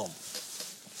with a psalm.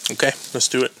 Okay, let's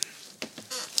do it.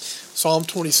 Psalm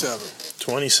 27.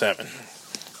 27.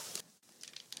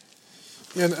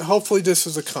 And hopefully this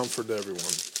is a comfort to everyone.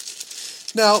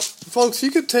 Now, folks, you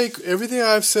could take everything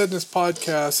I've said in this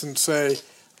podcast and say,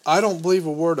 I don't believe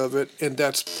a word of it, and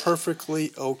that's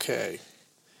perfectly okay.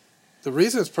 The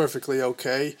reason it's perfectly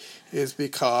okay is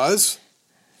because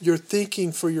you're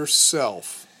thinking for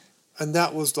yourself, and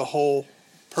that was the whole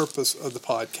purpose of the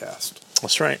podcast.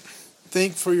 That's right.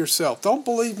 Think for yourself. Don't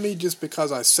believe me just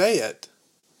because I say it,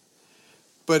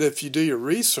 but if you do your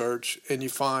research and you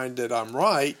find that I'm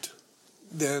right,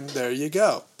 then there you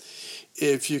go.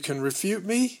 If you can refute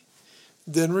me,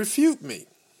 then refute me.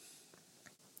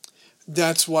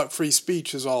 That's what free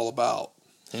speech is all about.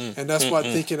 And that's what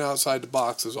thinking outside the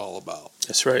box is all about.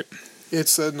 That's right.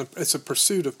 It's a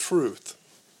pursuit of truth,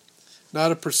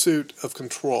 not a pursuit of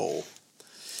control.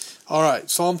 All right,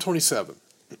 Psalm 27.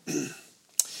 The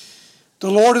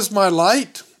Lord is my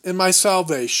light and my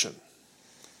salvation.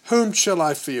 Whom shall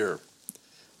I fear?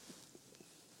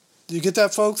 Do you get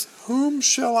that, folks? Whom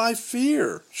shall I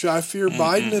fear? Should I fear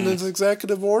Biden and his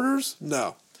executive orders?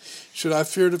 No. Should I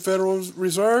fear the Federal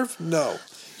Reserve? No.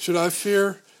 Should I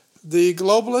fear the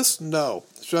globalists? No.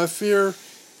 Should I fear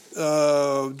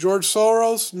George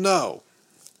Soros? No.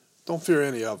 Don't fear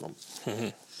any of them.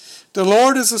 The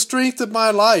Lord is the strength of my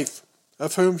life.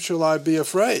 Of whom shall I be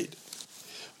afraid?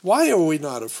 Why are we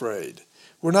not afraid?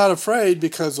 We're not afraid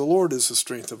because the Lord is the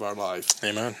strength of our life.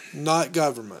 Amen. Not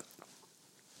government.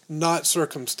 Not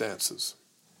circumstances.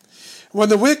 When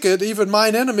the wicked, even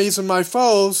mine enemies and my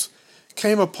foes,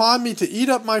 came upon me to eat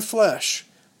up my flesh,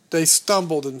 they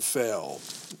stumbled and fell.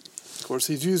 Of course,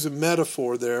 he's using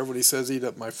metaphor there when he says eat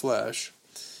up my flesh.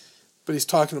 But he's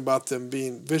talking about them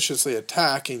being viciously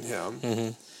attacking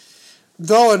him.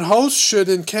 Though an host should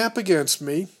encamp against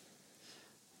me.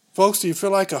 Folks, do you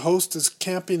feel like a host is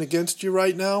camping against you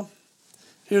right now?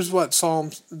 Here's what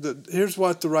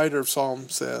the writer of Psalm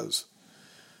says.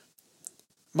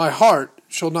 My heart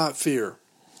shall not fear.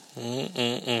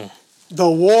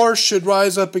 Though war should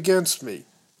rise up against me,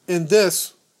 in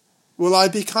this will I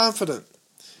be confident.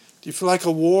 Do you feel like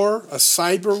a war, a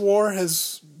cyber war,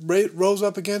 has rose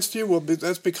up against you? Well,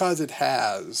 that's because it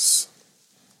has.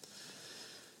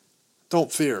 Don't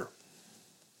fear.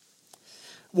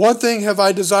 One thing have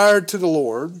I desired to the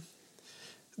Lord,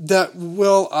 that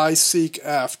will I seek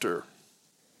after,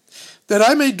 that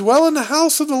I may dwell in the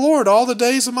house of the Lord all the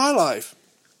days of my life,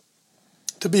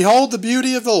 to behold the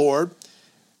beauty of the Lord,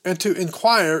 and to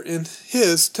inquire in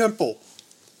his temple.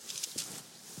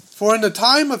 For in the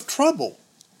time of trouble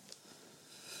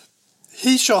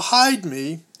He shall hide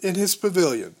me in his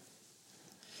pavilion.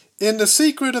 In the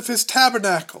secret of his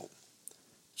tabernacle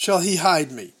shall he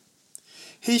hide me.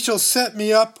 He shall set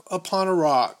me up upon a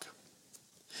rock.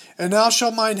 And now shall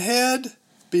mine head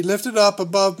be lifted up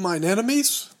above mine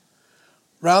enemies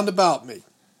round about me.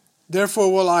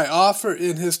 Therefore will I offer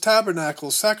in his tabernacle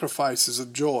sacrifices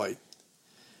of joy.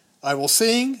 I will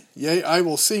sing, yea, I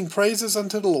will sing praises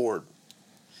unto the Lord.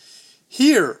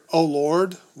 Hear, O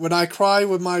Lord, when I cry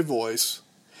with my voice.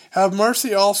 Have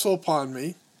mercy also upon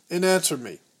me, and answer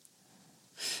me.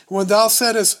 When thou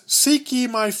saidest, Seek ye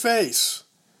my face,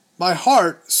 my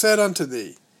heart said unto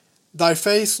thee, Thy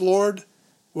face, Lord,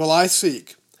 will I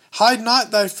seek. Hide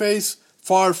not thy face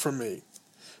far from me.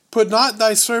 Put not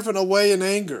thy servant away in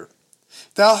anger.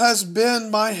 Thou hast been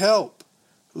my help.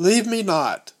 Leave me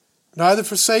not, neither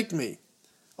forsake me,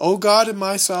 O God in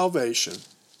my salvation.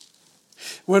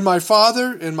 When my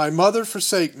father and my mother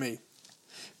forsake me,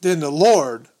 then the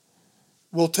Lord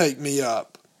will take me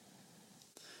up.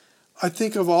 I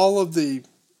think of all of the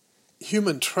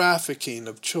human trafficking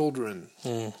of children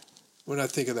when I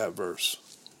think of that verse.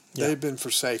 Yeah. They've been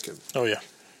forsaken. Oh, yeah.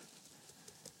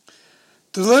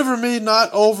 Deliver me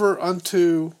not over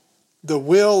unto the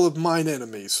will of mine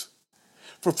enemies,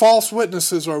 for false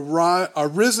witnesses are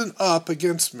risen up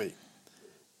against me,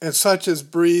 and such as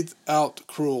breathe out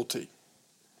cruelty.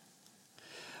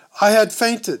 I had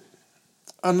fainted,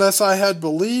 unless I had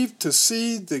believed to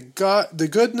see the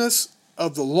goodness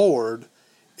of the Lord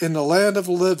in the land of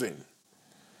the living.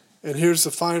 And here's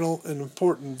the final and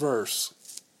important verse.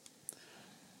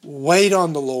 Wait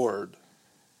on the Lord.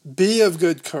 Be of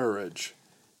good courage,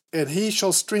 and he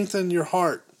shall strengthen your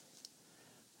heart.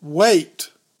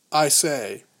 Wait, I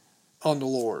say, on the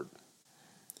Lord.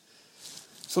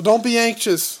 So don't be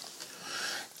anxious,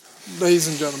 ladies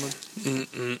and gentlemen.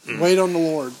 Wait on the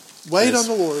Lord. Wait on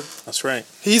the Lord. That's right.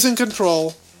 He's in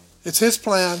control. It's his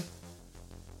plan.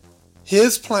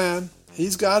 His plan.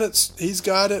 He's got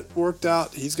it worked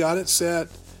out. He's got it set.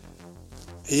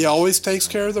 He always takes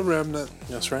care of the remnant.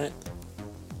 That's right.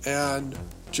 And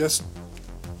just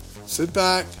sit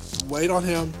back, wait on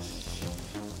him.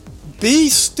 Be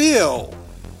still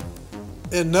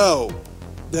and know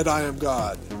that I am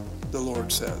God, the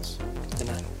Lord says.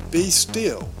 Amen. Be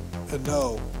still and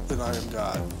know that I am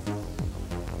God.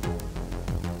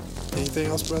 Anything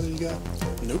else, brother, you got?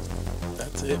 Nope.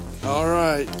 That's it. All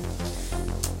right.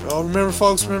 Well, remember,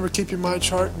 folks, keep your mind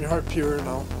sharp and your heart pure,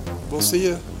 and we'll see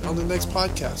you on the next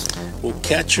podcast. We'll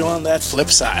catch you on that flip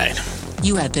side.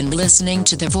 You have been listening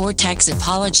to the Vortex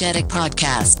Apologetic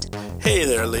Podcast. Hey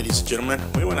there, ladies and gentlemen.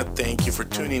 We want to thank you for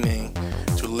tuning in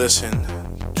to listen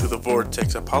to the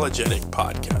Vortex Apologetic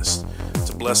Podcast. It's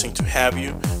a blessing to have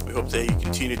you. We hope that you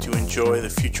continue to enjoy the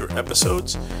future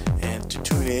episodes and to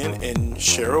tune in and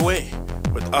share away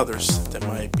with others that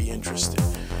might be interested.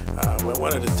 We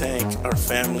wanted to thank our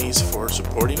families for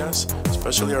supporting us,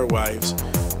 especially our wives,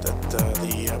 that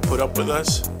they put up with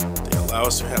us. They allow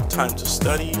us to have time to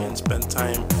study and spend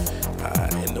time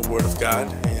in the Word of God,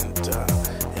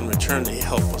 and in return they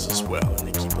help us as well and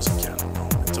they keep us accountable.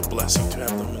 It's a blessing to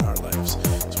have them in our lives.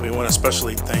 So we want to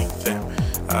especially thank them.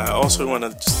 Also want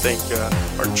to just thank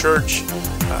our church,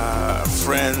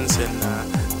 friends, and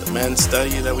the men's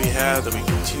study that we have that we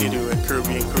continue to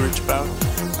be encouraged about.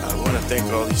 I want to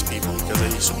thank all these people because they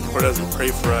support us and pray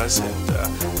for us, and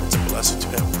it's a blessing to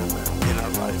have them in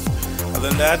our life. Other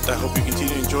than that, I hope you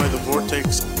continue to enjoy the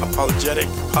Vortex Apologetic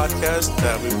Podcast.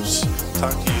 We will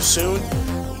talk to you soon.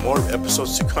 More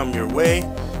episodes to come your way.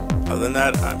 Other than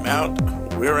that, I'm out.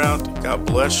 We're out. God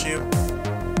bless you.